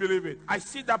 you don't believe it? I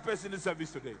see that person in the service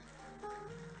today.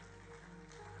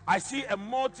 I see a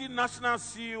multinational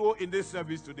CEO in this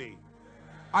service today.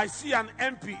 I see an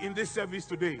MP in this service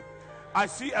today. I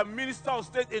see a minister of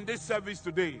state in this service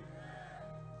today.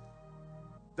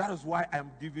 That is why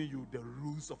I'm giving you the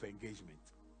rules of engagement.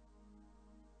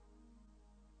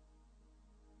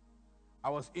 I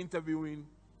was interviewing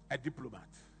a diplomat.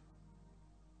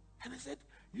 And I said,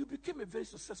 You became a very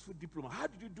successful diplomat. How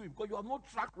did you do it? Because you have no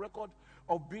track record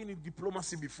of being in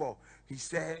diplomacy before. He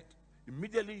said,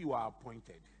 immediately you are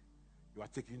appointed. You are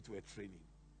taken to a training.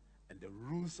 And the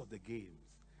rules of the games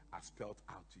are spelled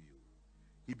out to you.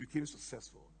 He became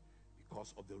successful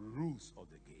because of the rules of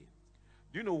the game.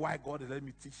 Do you know why God let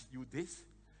me teach you this?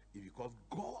 It's because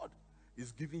God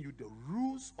is giving you the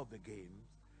rules of the game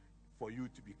for you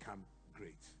to become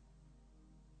great.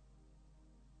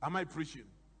 Am I preaching?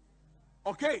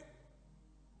 Okay.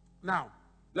 Now,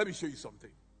 let me show you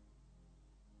something.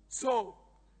 So,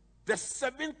 the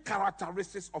 7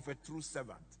 characteristics of a true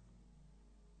servant.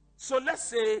 So let's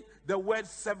say the word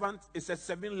servant is a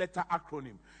 7-letter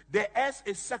acronym. The S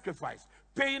is sacrifice,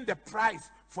 paying the price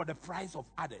for the price of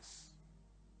others.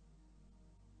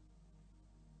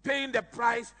 Paying the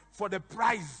price for the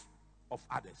price of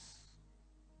others.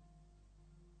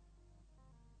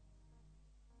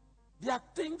 There are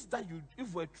things that you,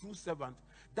 if you're a true servant,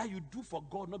 that you do for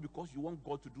God, not because you want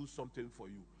God to do something for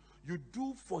you. You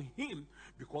do for Him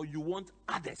because you want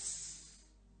others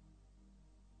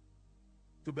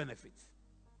to benefit.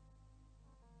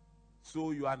 So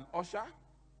you are an usher,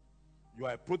 you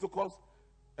are a protocol,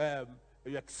 you're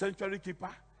a sanctuary keeper.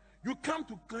 You come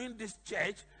to clean this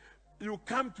church, you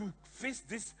come to fix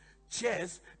these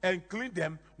chairs and clean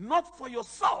them, not for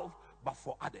yourself, but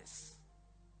for others.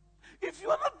 If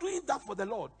you are not doing that for the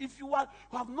Lord, if you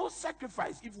have no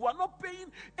sacrifice, if you are not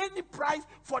paying any price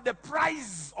for the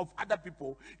price of other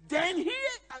people, then here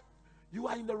you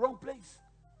are in the wrong place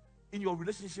in your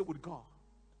relationship with God.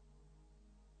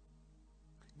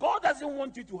 God doesn't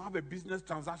want you to have a business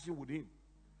transaction with Him.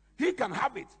 He can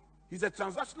have it. He's a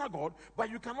transactional God, but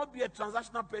you cannot be a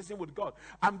transactional person with God.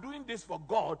 I'm doing this for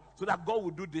God so that God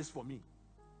will do this for me.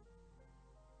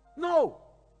 No.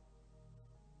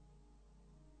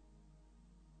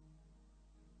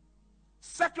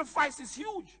 Sacrifice is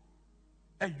huge,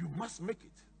 and you must make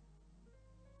it.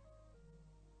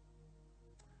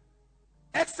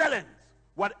 Excellence.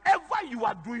 Whatever you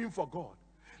are doing for God,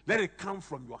 let it come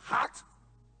from your heart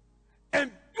and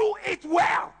do it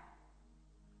well.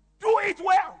 Do it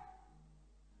well.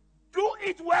 Do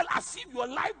it well as if your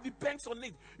life depends on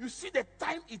it. You see the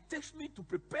time it takes me to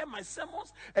prepare my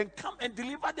sermons and come and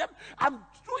deliver them. I'm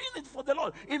doing it for the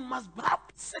Lord. It must have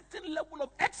a certain level of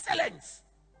excellence.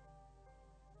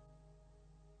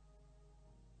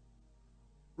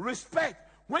 Respect.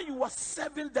 When you are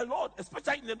serving the Lord,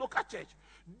 especially in the local church,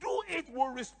 do it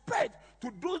with respect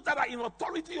to those that are in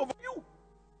authority over you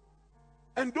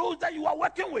and those that you are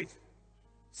working with.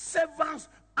 Servants,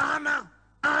 honor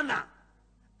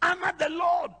the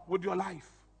Lord with your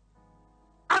life.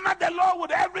 Honor the Lord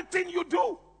with everything you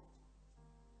do.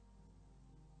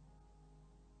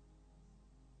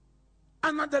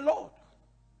 Honor the Lord.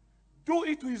 Do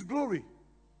it to His glory.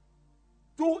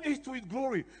 Do it to His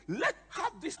glory.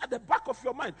 Have this at the back of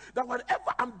your mind, that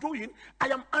whatever I'm doing, I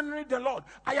am honoring the Lord.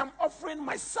 I am offering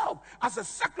myself as a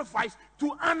sacrifice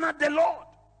to honor the Lord.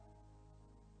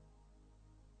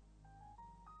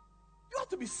 You have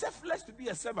to be selfless to be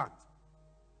a servant.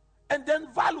 And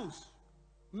then values.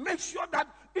 Make sure that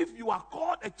if you are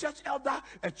called a church elder,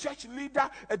 a church leader,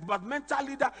 a departmental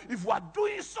leader, if you are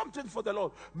doing something for the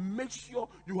Lord, make sure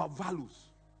you have values.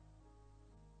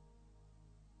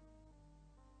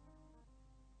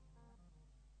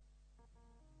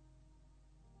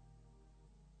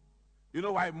 You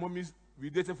know why mommies, we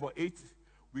dated for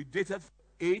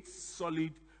 8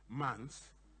 solid months,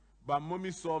 but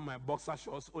mommy saw my boxer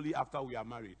shorts only after we are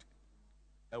married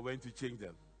and went to change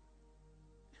them.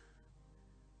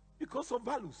 Because of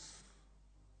values.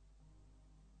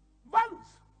 Values.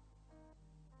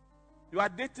 You are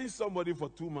dating somebody for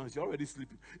 2 months, you're already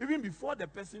sleeping. Even before the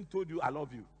person told you, I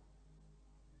love you.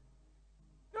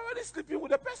 You're already sleeping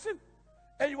with the person.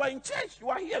 And you are in church, you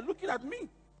are here looking at me.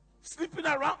 Sleeping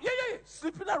around,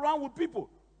 sleeping around with people.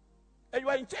 And you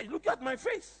are in church, look at my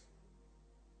face.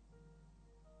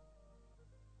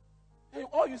 And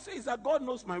all you say is that God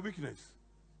knows my weakness.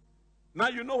 Now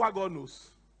you know what God knows.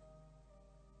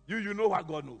 You know what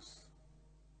God knows.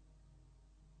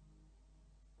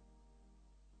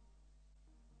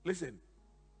 Listen,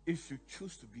 if you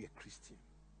choose to be a Christian,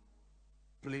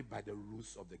 play by the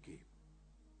rules of the game.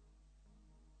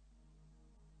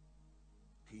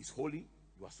 He is holy.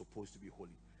 You are supposed to be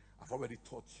holy. I've already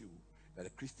taught you that a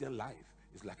Christian life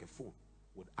is like a phone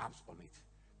with apps on it.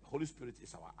 The Holy Spirit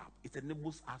is our app. It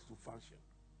enables us to function.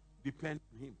 Depend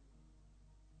on Him.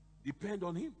 Depend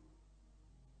on Him.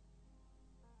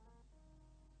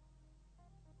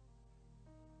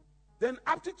 Then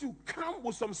aptitude come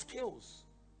with some skills.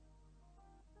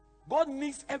 God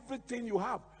needs everything you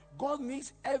have. God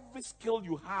needs every skill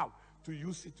you have to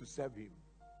use it to serve him.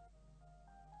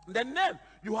 Then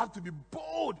you have to be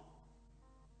bold.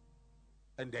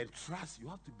 And then trust, you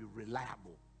have to be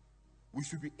reliable. We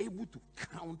should be able to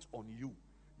count on you.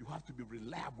 You have to be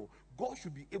reliable. God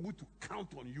should be able to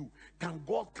count on you. Can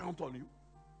God count on you?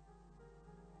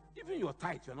 Even your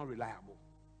tithe, you're not reliable.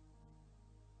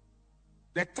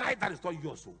 The tithe that is not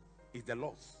yours is the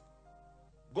Lord's.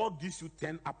 God gives you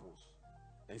 10 apples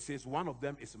and says, one of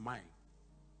them is mine.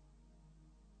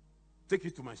 Take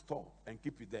it to my store and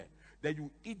keep it there. Then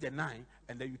you eat the 9,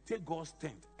 and then you take God's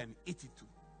 10 and eat it too.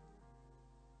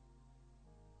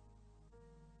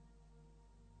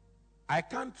 I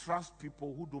can't trust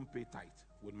people who don't pay tithe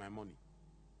with my money.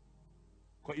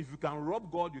 Because if you can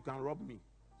rob God, you can rob me.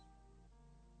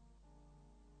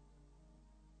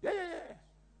 Yeah.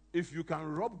 If you can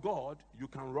rob God, you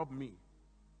can rob me.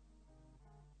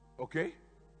 Okay?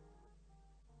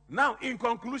 Now, in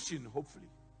conclusion, hopefully.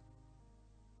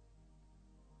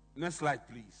 Next slide,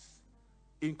 please.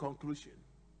 In conclusion,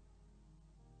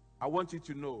 I want you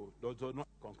to know, not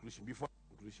conclusion, before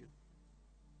conclusion,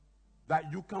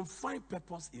 that you can find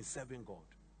purpose in serving God.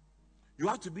 You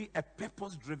have to be a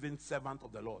purpose-driven servant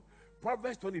of the Lord.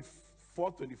 Proverbs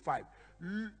 24:25.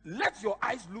 Let your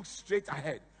eyes look straight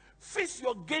ahead. Fix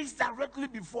your gaze directly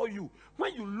before you.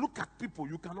 When you look at people,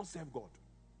 you cannot serve God.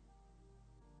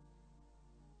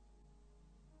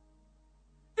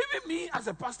 Even me as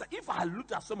a pastor, if I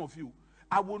looked at some of you,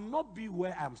 I will not be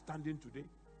where I am standing today.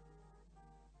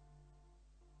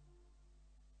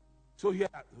 So here,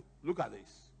 look at this.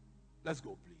 Let's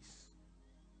go, please.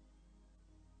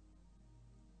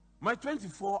 My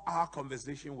 24-hour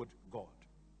conversation with God.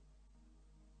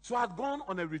 So I had gone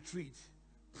on a retreat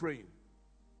praying.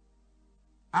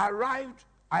 I arrived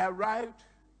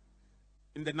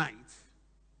in the night,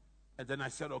 and then I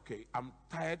said, okay, I'm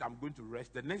tired, I'm going to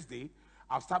rest. The next day,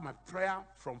 I'll start my prayer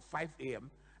from 5 a.m.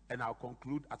 and I'll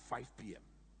conclude at 5 p.m.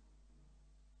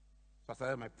 So I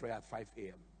started my prayer at 5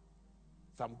 a.m.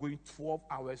 So I'm going 12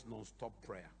 hours non-stop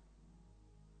prayer.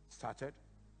 Started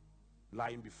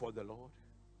lying before the Lord,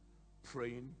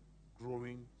 praying,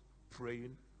 growing,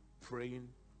 praying.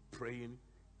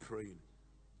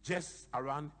 Just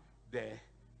around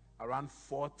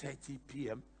 4:30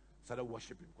 p.m. started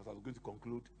worshiping because I was going to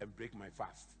conclude and break my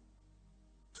fast.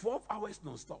 12 hours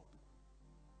non-stop.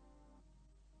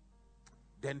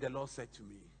 Then the Lord said to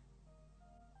me,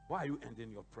 why are you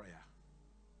ending your prayer?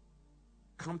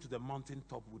 Come to the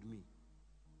mountaintop with me.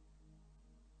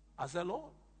 I said,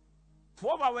 Lord,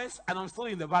 12 hours and I'm still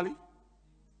in the valley?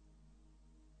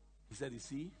 He said, you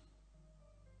see,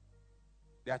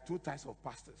 there are two types of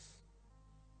pastors: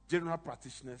 general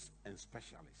practitioners and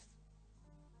specialists.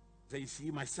 So you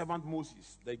see, my servant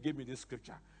Moses, they gave me this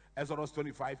scripture, Exodus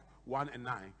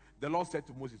 25:1-9. The Lord said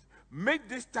to Moses, make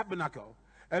this tabernacle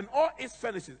and all its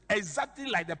furnishings exactly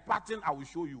like the pattern I will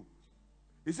show you.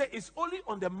 He said, it's only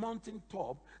on the mountain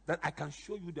top that I can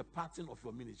show you the pattern of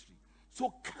your ministry.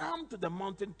 So come to the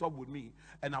mountain top with me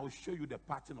and I will show you the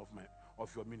pattern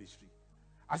of your ministry.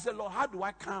 I said, Lord, how do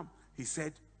I come? He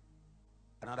said,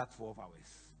 another 12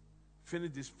 hours.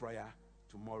 Finish this prayer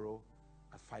tomorrow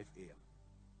at 5 a.m.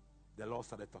 The Lord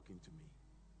started talking to me.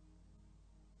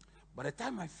 By the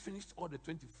time I finished all the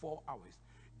 24 hours,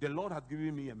 the Lord had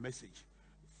given me a message: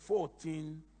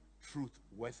 14 truths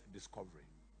worth discovering.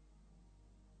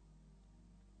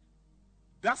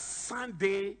 That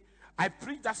Sunday, I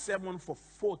preached that sermon for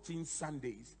 14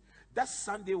 Sundays. That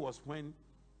Sunday was when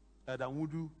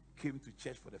Wudu came to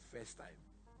church for the first time.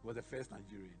 He was the first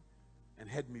Nigerian and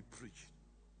heard me preach.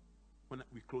 When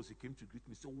we closed, he came to greet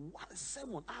me. So, what a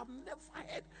sermon! I have never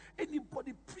heard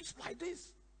anybody preach like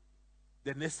this.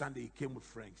 The next Sunday, he came with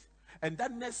friends. And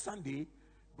that next Sunday,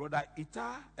 Brother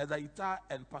Ita,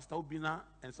 and Pastor Obina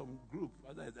and some group,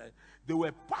 they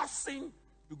were passing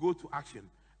to go to action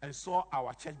and saw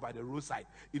our church by the roadside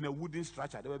in a wooden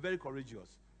structure. They were very courageous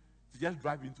to just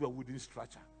drive into a wooden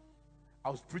structure. I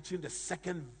was preaching the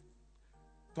second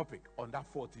topic on that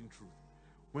 14 truth.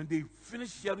 When they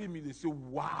finished hearing me, they said,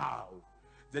 wow.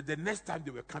 The next time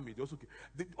they were coming, they also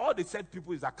came. All they said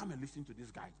people is that come and listen to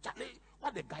this guy. Charlie,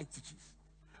 what the guy teaches.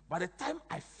 By the time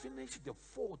I finished the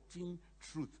 14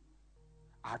 truth,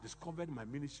 I discovered my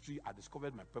ministry, I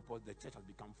discovered my purpose, the church has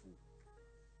become full.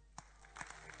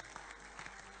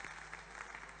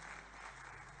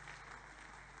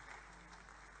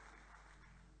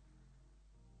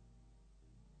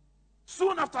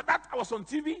 Soon after that, I was on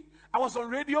TV, I was on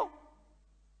radio,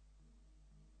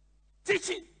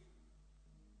 teaching.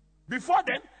 Before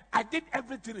then, I did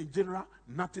everything in general,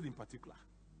 nothing in particular.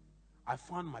 I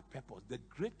found my purpose. The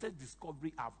greatest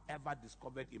discovery I've ever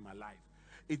discovered in my life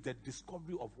is the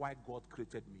discovery of why God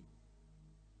created me.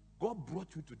 God brought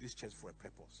you to this church for a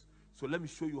purpose. So let me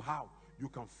show you how you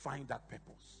can find that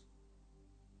purpose.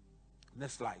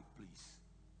 Next slide, please.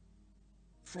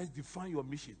 First, define your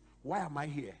mission. Why am I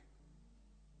here?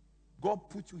 God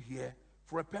put you here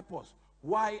for a purpose.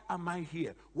 Why am I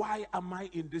here? Why am I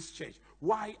in this church?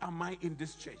 Why am I in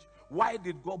this church? Why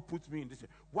did God put me in this church?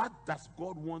 What does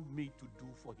God want me to do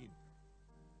for him?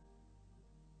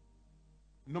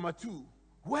 Number two,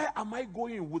 where am I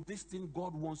going with this thing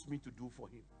God wants me to do for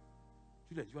him?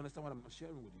 Children, do you understand what I'm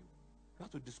sharing with you? You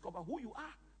have to discover who you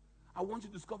are. I want you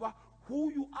to discover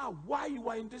who you are, why you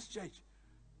are in this church,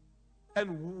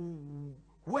 and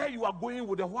where you are going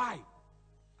with the why.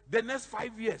 The next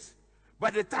 5 years,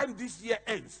 by the time this year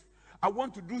ends, I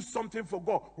want to do something for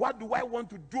God. What do I want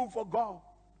to do for God?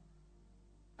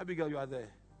 Abigail, you are there.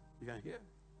 You can hear.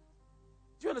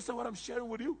 Do you understand what I'm sharing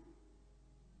with you?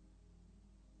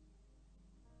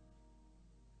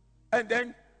 And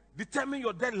then determine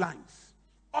your deadlines.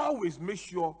 Always make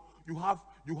sure you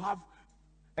have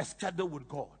a schedule with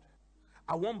God.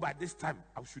 I want by this time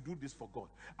I should do this for God.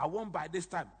 I want by this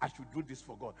time I should do this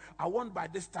for God. I want by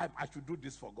this time I should do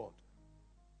this for God.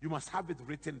 You must have it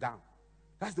written down.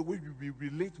 That's the way you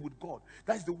relate with God.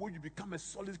 That's the way you become a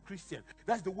solid Christian.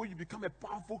 That's the way you become a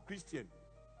powerful Christian.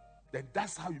 Then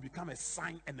that's how you become a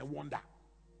sign and a wonder.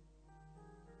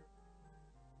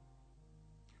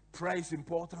 Prayer is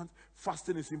important,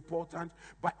 fasting is important,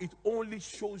 but it only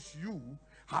shows you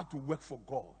how to work for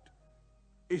God.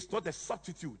 It's not a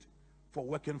substitute for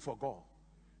working for God.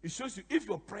 It shows you if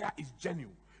your prayer is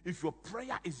genuine. If your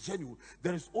prayer is genuine,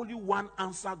 there is only one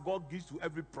answer God gives to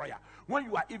every prayer. When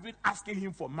you are even asking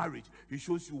him for marriage, he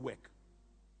shows you work.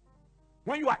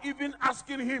 When you are even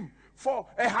asking him for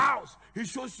a house, he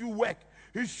shows you work.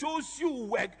 He shows you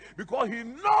work because he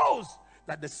knows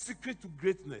that the secret to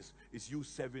greatness is you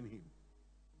serving him.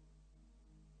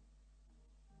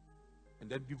 And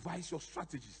then devise your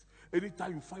strategies.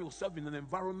 Anytime you find yourself in an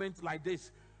environment like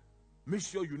this, make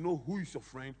sure you know who is your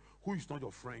friend, who is not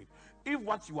your friend. If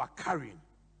what you are carrying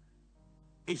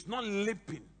is not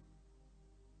leaping,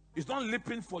 it's not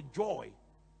leaping for joy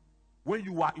when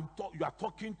you are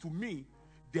talking to me,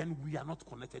 then we are not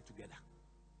connected together.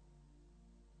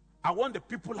 I want the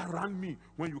people around me,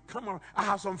 when you come around, I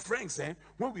have some friends,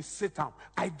 when we sit down,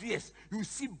 ideas, you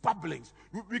see babblings.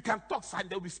 We can talk, and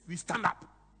then we stand up.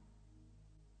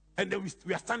 And then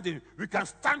we are standing. We can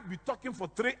stand, be talking for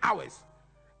 3 hours.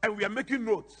 And we are making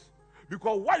notes.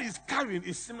 Because what he's carrying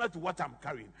is similar to what I'm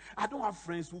carrying. I don't have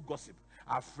friends who gossip.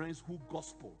 I have friends who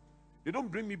gospel. They don't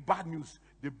bring me bad news.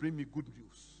 They bring me good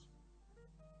news.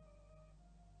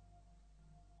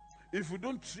 If you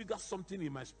don't trigger something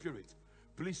in my spirit,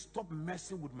 please stop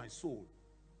messing with my soul.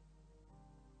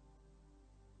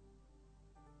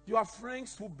 You have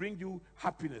friends who bring you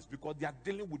happiness because they are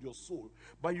dealing with your soul.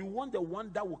 But you want the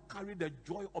one that will carry the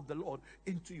joy of the Lord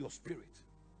into your spirit.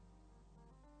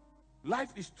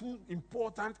 Life is too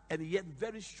important and yet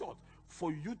very short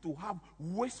for you to have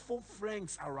wasteful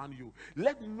friends around you.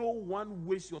 Let no one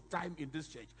waste your time in this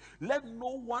church. Let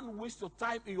no one waste your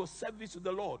time in your service to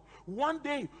the Lord. One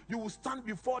day you will stand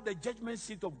before the judgment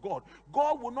seat of God.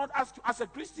 God will not ask you, as a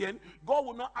Christian, God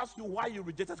will not ask you why you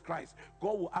rejected Christ.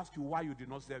 God will ask you why you did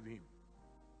not serve him.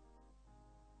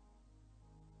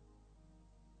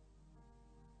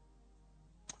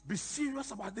 Be serious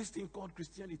about this thing called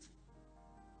Christianity.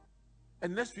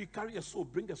 And next week, carry a soul,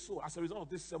 bring a soul. As a result of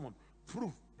this sermon,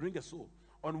 bring a soul.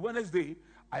 On Wednesday,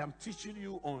 I am teaching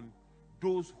you on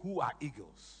those who are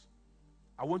eagles.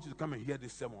 I want you to come and hear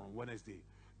this sermon on Wednesday.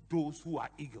 Those who are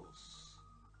eagles.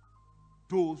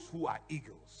 Those who are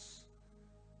eagles.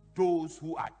 Those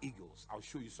who are eagles. I'll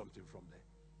show you something from there.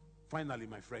 Finally,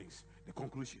 my friends, the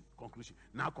conclusion.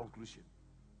 Now conclusion.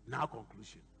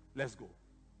 Let's go.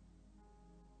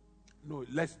 No,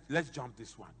 let's jump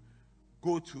this one.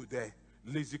 Go to the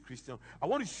lazy Christian. I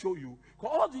want to show you, because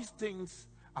all these things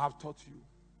I have taught you.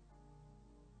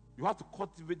 You have to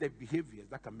cultivate the behaviors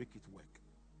that can make it work.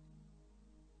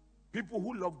 People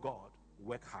who love God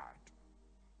work hard.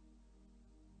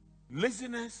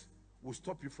 Laziness will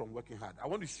stop you from working hard. I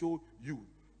want to show you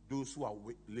those who are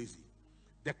lazy.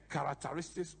 The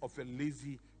characteristics of a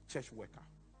lazy church worker.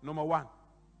 Number one.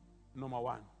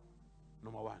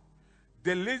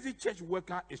 The lazy church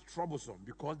worker is troublesome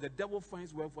because the devil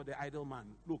finds work for the idle man.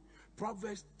 Look,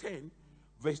 Proverbs 10,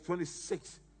 verse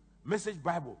 26, Message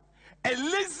Bible. A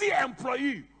lazy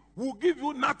employee will give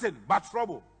you nothing but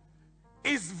trouble.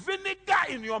 Is vinegar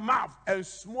in your mouth and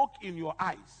smoke in your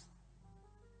eyes.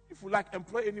 If you like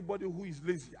employ anybody who is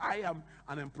lazy, I am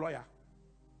an employer.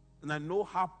 And I know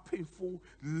how painful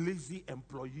lazy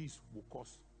employees will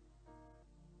cause.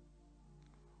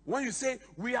 When you say,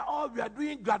 we are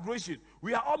doing graduation,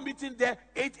 we are all meeting there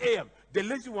 8 a.m., the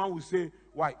lazy one will say,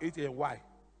 why 8 a.m., why?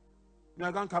 Me,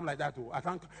 I can't come like that, I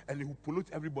can't, and it will pollute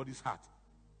everybody's heart.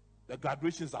 The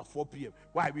graduations are 4 p.m.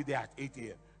 Why are we there at 8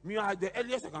 a.m.? Me, the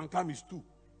earliest I can come is 2.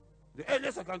 The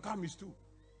earliest I can come is 2.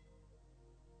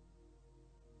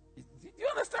 Do you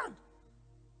understand?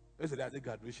 Yesterday at the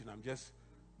graduation, I'm just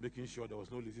making sure there was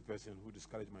no lazy person who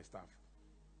discouraged my staff.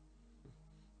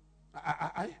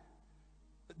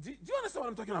 Do you understand what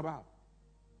I'm talking about?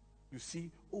 You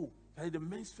see, the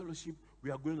men's fellowship,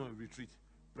 we are going on a retreat.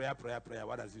 Prayer.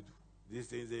 What does it do? This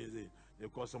thing. They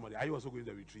call somebody. Are you also going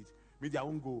to the retreat? Maybe I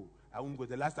won't go.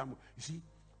 The last time, you see,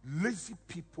 lazy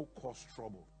people cause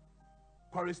trouble.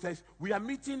 Choristers, we are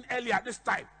meeting early at this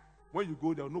time. When you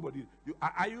go there, nobody.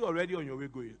 Are you already on your way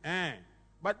going?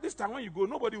 But this time when you go,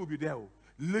 nobody will be there.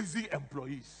 Lazy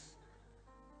employees.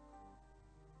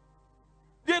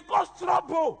 They cause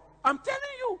trouble. I'm telling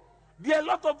you. There are a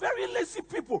lot of very lazy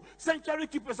people. Sanctuary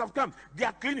keepers have come. They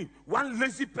are cleaning. One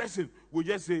lazy person will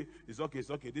just say, it's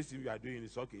okay. This thing we are doing,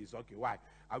 it's okay. Why?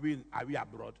 Are we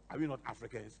abroad? Are we not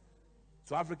Africans?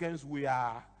 So Africans, we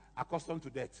are accustomed to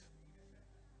that.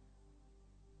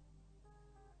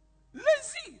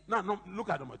 Lazy. No, look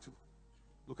at number 2.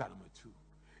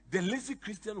 The lazy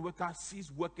Christian worker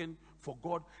sees working for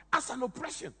God as an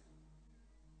oppression.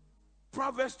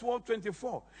 Proverbs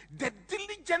 12:24. The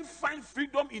diligent find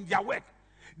freedom in their work.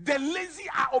 The lazy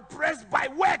are oppressed by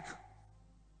work.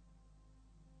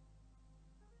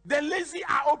 The lazy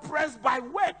are oppressed by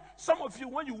work. Some of you,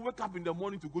 when you wake up in the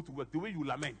morning to go to work, the way you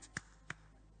lament.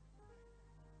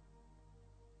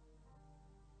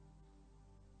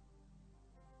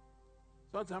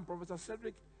 Sometimes Professor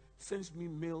Cedric sends me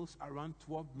mails around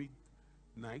 12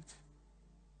 midnight,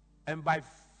 and by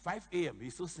 5 a.m.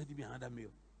 he's still sending me another mail.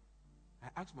 I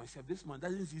ask myself, this man,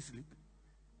 doesn't he sleep?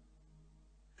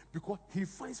 Because he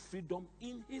finds freedom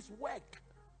in his work.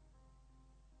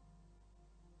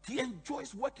 He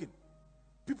enjoys working.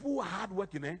 People who are hard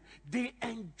working, they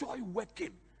enjoy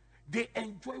working. They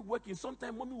enjoy working.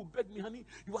 Sometimes mommy will beg me, honey,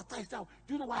 you are tired out.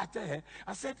 Do you know why I tell her?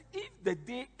 I said, if the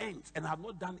day ends and I have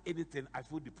not done anything, I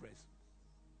feel depressed.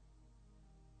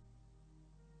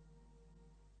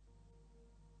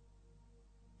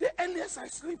 The earliest I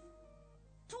sleep,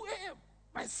 2 a.m.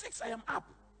 By 6, I am up.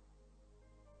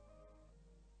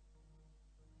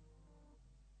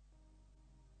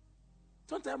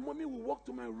 Sometimes mommy will walk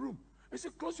to my room and say,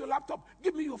 close your laptop,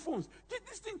 give me your phones, give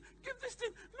this thing.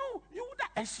 No, you would die.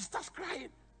 And she starts crying.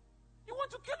 You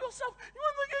want to kill yourself.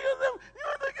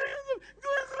 Go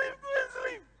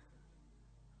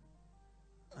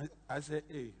and sleep. I say,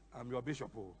 hey, I'm your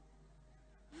bishop. Go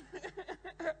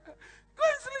and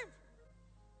sleep.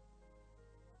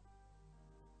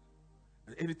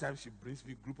 And anytime she brings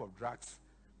me a group of drugs,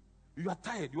 you are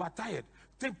tired.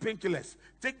 Take painkillers.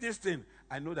 Take this thing.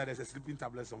 I know that there's a sleeping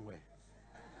tablet somewhere.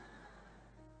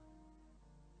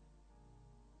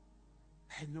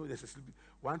 I know there's a sleeping.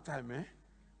 One time,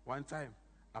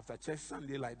 after church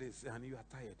Sunday like this, honey, you are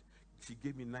tired. She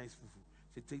gave me nice fufu.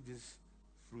 She said, take this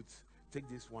fruit, take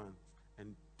this one,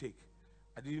 and take.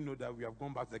 I didn't know that we have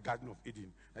gone back to the Garden of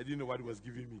Eden. I didn't know what he was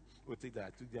giving me. Oh, take that.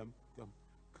 I took them.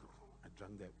 I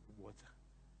drank the water.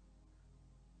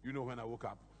 You know when I woke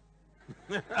up?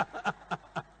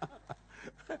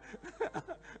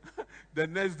 The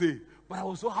next day. But I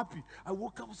was so happy. I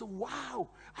woke up and said, wow,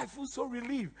 I feel so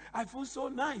relieved. I feel so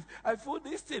nice. I feel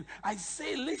this thing. I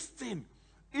say, listen,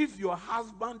 if your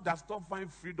husband does not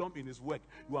find freedom in his work,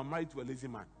 you are married to a lazy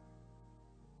man.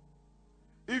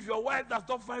 If your wife does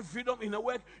not find freedom in her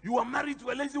work, you are married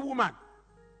to a lazy woman.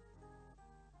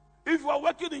 If you are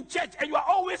working in church and you are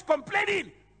always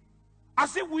complaining,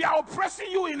 as if we are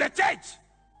oppressing you in the church,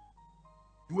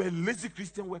 you are a lazy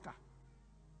Christian worker.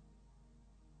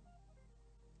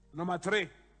 Number three,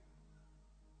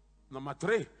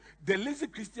 the lazy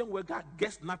Christian worker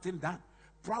gets nothing done.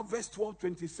 Proverbs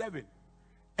 12:27.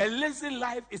 A lazy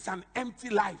life is an empty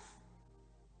life,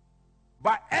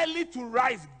 but early to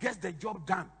rise gets the job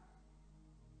done.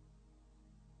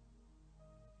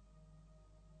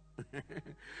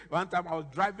 One time I was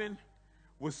driving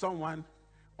with someone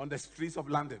on the streets of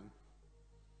London.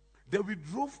 Then we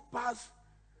drove past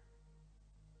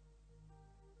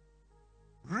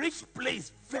rich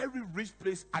place, very rich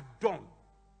place at dawn,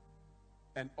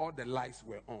 and all the lights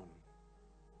were on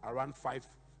around 5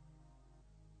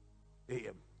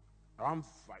 a.m. Around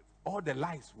 5, all the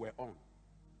lights were on.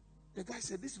 The guy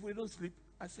said, this is where we don't sleep.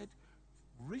 I said,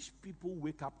 rich people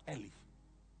wake up early.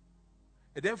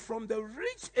 And then from the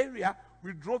rich area,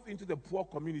 we drove into the poor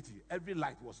community. Every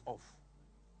light was off.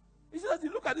 He said,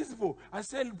 look at these people. I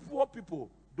said, poor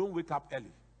people don't wake up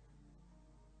early.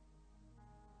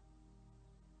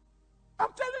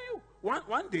 I'm telling you.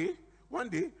 One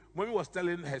day, mommy was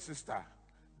telling her sister,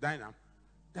 Dinah,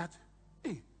 that,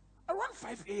 hey, around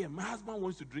 5 a.m., my husband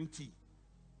wants to drink tea.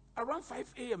 Around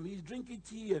 5 a.m., he's drinking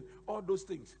tea and all those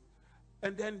things.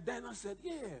 And then Dinah said,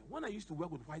 yeah, when I used to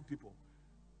work with white people,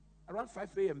 around 5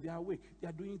 a.m., they are awake. They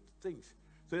are doing things.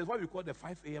 So that's what we call the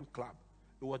 5 a.m. club.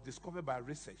 It was discovered by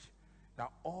research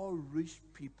that all rich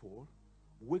people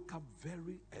wake up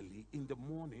very early in the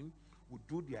morning, will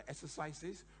do their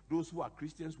exercises. Those who are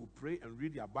Christians will pray and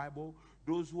read their Bible.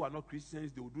 Those who are not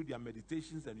Christians, they will do their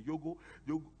meditations and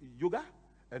yoga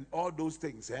and all those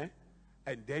things. And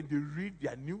then they read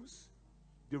their news.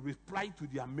 They reply to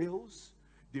their mails.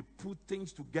 They put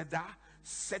things together,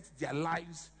 set their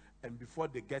lives, and before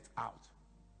they get out.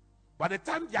 By the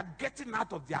time they are getting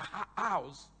out of their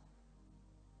house,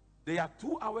 they are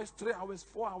 2 hours, 3 hours,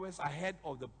 4 hours ahead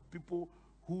of the people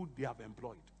who they have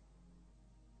employed.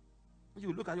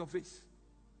 You look at your face.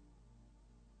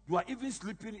 You are even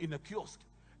sleeping in a kiosk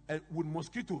and with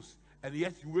mosquitoes, and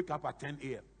yet you wake up at 10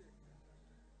 a.m.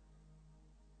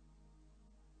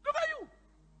 Look at you.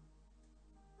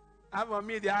 As for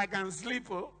me, I can sleep.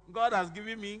 Oh. God has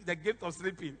given me the gift of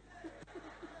sleeping.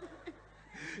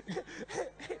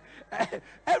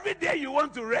 Every day you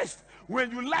want to rest.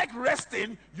 When you like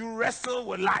resting, you wrestle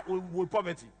with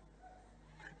poverty.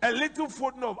 A little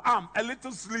folding of arm, a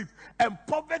little sleep, and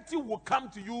poverty will come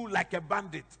to you like a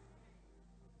bandit.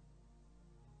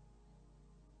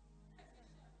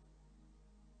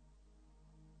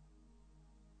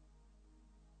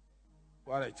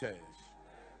 What a church.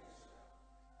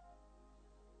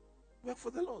 Work for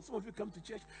the Lord. Some of you come to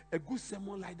church, a good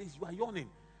sermon like this, you are yawning.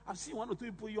 I've seen 1 or 2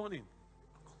 people yawning.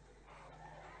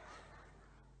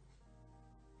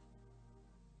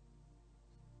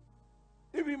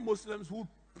 Even Muslims who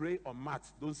pray on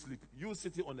mats don't sleep. You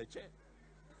sitting on a chair.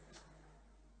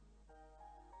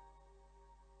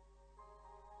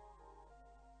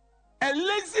 A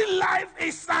lazy life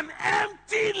is an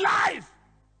empty life.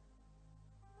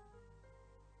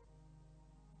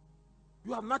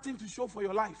 You have nothing to show for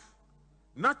your life.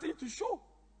 Nothing to show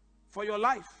for your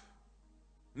life.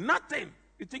 Nothing.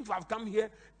 You think I've come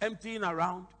here emptying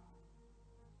around?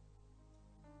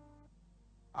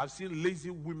 I've seen lazy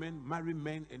women marry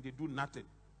men and they do nothing.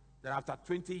 Then after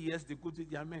 20 years, they go to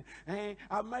their men. Hey,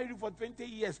 I've married you for 20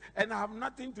 years and I have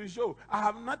nothing to show. I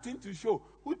have nothing to show.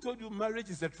 Who told you marriage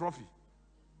is a trophy?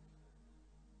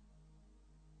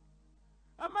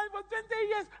 I'm married for 20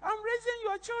 years. I'm raising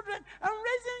your children. I'm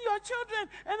raising your children.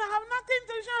 And I have nothing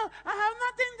to show. I have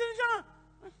nothing to show.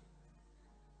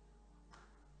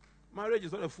 Marriage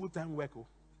is not a full-time work. Oh.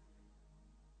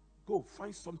 Go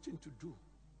find something to do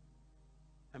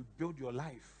and build your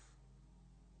life.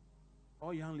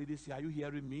 All young ladies, are you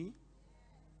hearing me?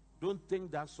 Don't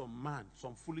think that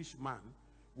some foolish man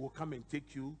will come and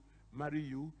take you, marry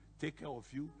you, take care of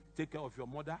you, take care of your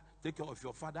mother, take care of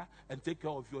your father, and take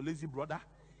care of your lazy brother.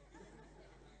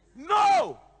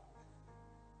 No!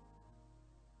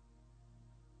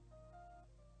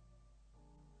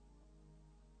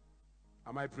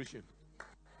 Am I preaching?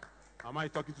 Am I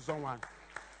talking to someone?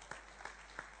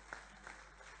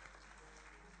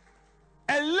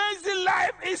 A lazy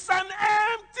life is an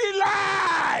empty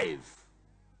life.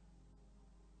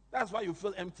 That's why you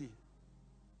feel empty.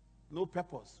 No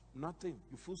purpose, nothing.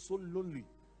 You feel so lonely.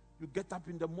 You get up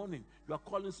in the morning, you are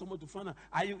calling someone to find out,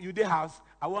 are you there house?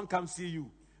 I won't come see you.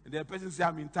 And the person say,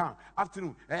 I'm in town.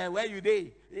 Afternoon, where you there?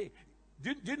 Hey.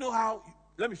 Do you know how,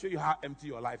 let me show you how empty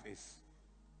your life is.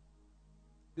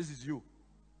 This is you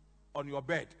on your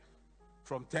bed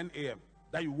from 10 a.m.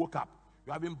 That you woke up.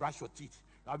 You haven't brushed your teeth.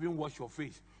 You haven't washed your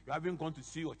face. You haven't gone to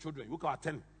see your children. You woke up at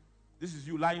 10. This is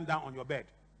you lying down on your bed.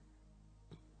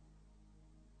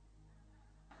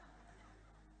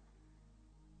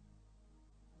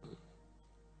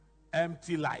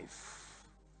 Empty life.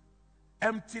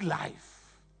 Empty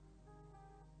life.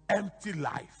 Empty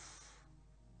life.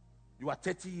 You are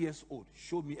 30 years old.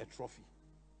 Show me a trophy.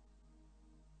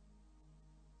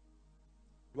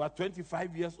 You are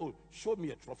 25 years old. Show me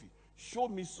a trophy. Show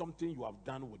me something you have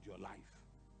done with your life.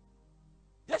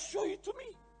 Just show it to me.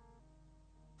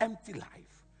 Empty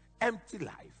life. Empty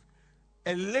life.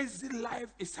 A lazy life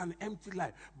is an empty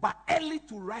life. But early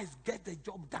to rise, get the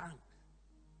job done.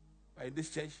 But in this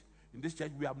church,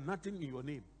 we have nothing in your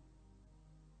name.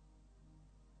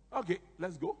 Okay,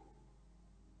 let's go.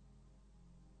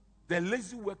 The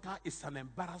lazy worker is an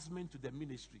embarrassment to the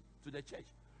ministry, to the church.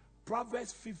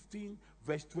 Proverbs 15,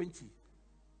 verse 20.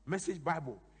 Message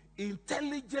Bible.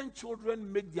 Intelligent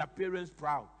children make their parents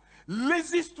proud.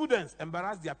 Lazy students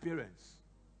embarrass their parents.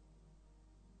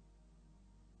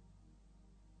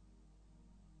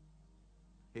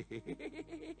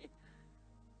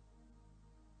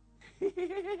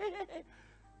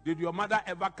 Did your mother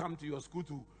ever come to your school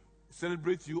to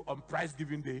celebrate you on prize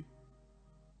giving day?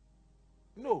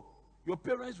 No. Your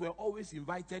parents were always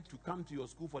invited to come to your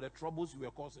school for the troubles you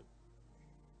were causing.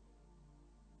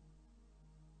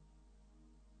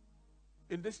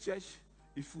 In this church,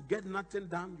 if you get nothing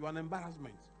done, you are an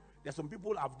embarrassment. There are some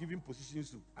people I've given positions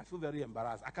to. I feel very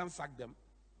embarrassed. I can't sack them.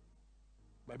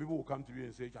 But people will come to you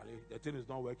and say, Charlie, the thing is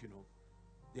not working.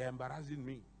 They're embarrassing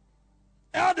me.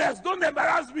 Elders, don't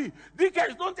embarrass me.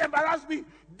 Deacons, don't embarrass me.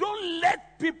 Don't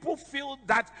let people feel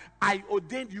that I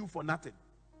ordained you for nothing.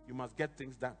 You must get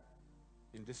things done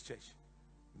in this church.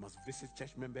 You must visit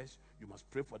church members. You must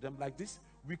pray for them. Like this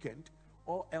weekend,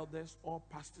 all elders, all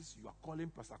pastors, you are calling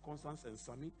Pastor Constance and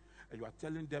Sammy, and you are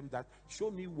telling them that,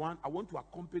 show me one. I want to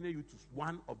accompany you to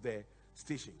one of the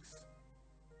stations.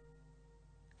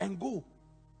 And go.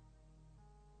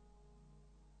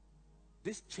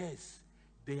 These chairs,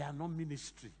 they are not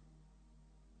ministry.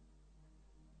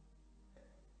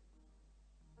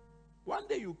 One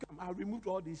day you come, I'll remove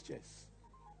all these chairs.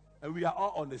 And we are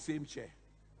all on the same chair.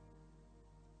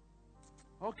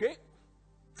 Okay.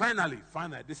 Finally.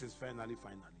 This is finally.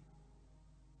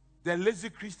 The lazy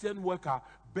Christian worker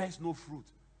bears no fruit.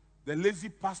 The lazy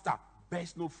pastor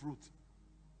bears no fruit.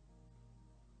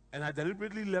 And I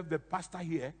deliberately left the pastor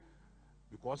here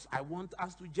because I want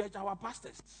us to judge our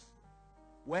pastors.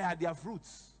 Where are their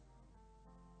fruits?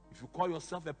 If you call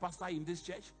yourself a pastor in this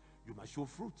church, you must show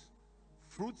fruit.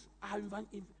 Fruits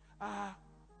are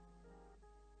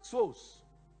souls.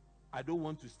 I don't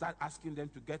want to start asking them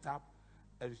to get up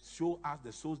and show us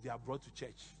the souls they have brought to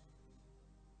church.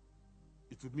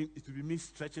 It would be me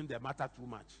stretching the matter too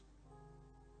much.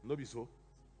 No be so.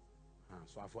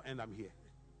 So for end I'm here.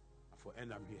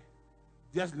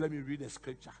 Just let me read the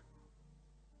scripture.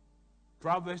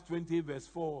 Proverbs 20 verse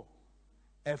 4.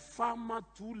 A farmer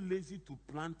too lazy to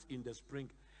plant in the spring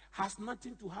has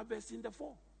nothing to harvest in the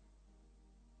fall.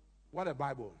 What a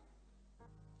Bible.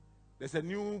 There's a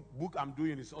new book I'm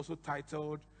doing. It's also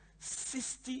titled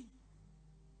 60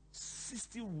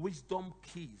 Wisdom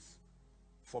Keys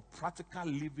for Practical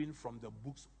Living from the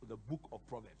book of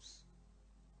Proverbs.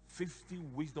 50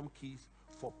 Wisdom Keys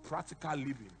for Practical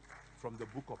Living from the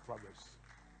book of Proverbs.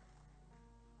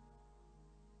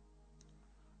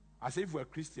 I say if we're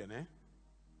Christian,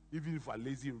 even if we're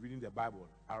lazy in reading the Bible,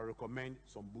 I recommend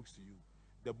some books to you.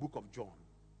 The book of John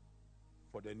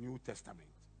for the New Testament.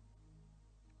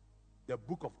 The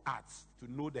book of Acts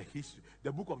to know the history.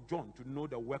 The book of John to know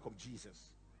the work of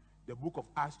Jesus. The book of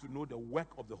Acts to know the work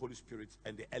of the Holy Spirit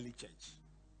and the early church.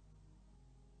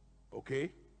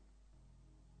 Okay?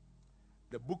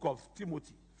 The book of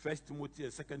Timothy, 1 Timothy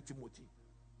and 2 Timothy,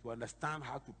 to understand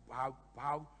how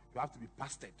you have to be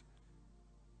pastored.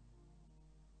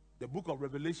 The book of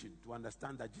Revelation to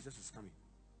understand that Jesus is coming.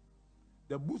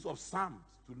 The book of Psalms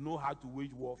to know how to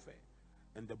wage warfare.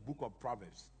 And the book of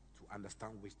Proverbs to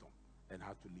understand wisdom and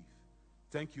how to live.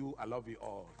 Thank you. I love you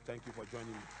all. Thank you for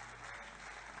joining me.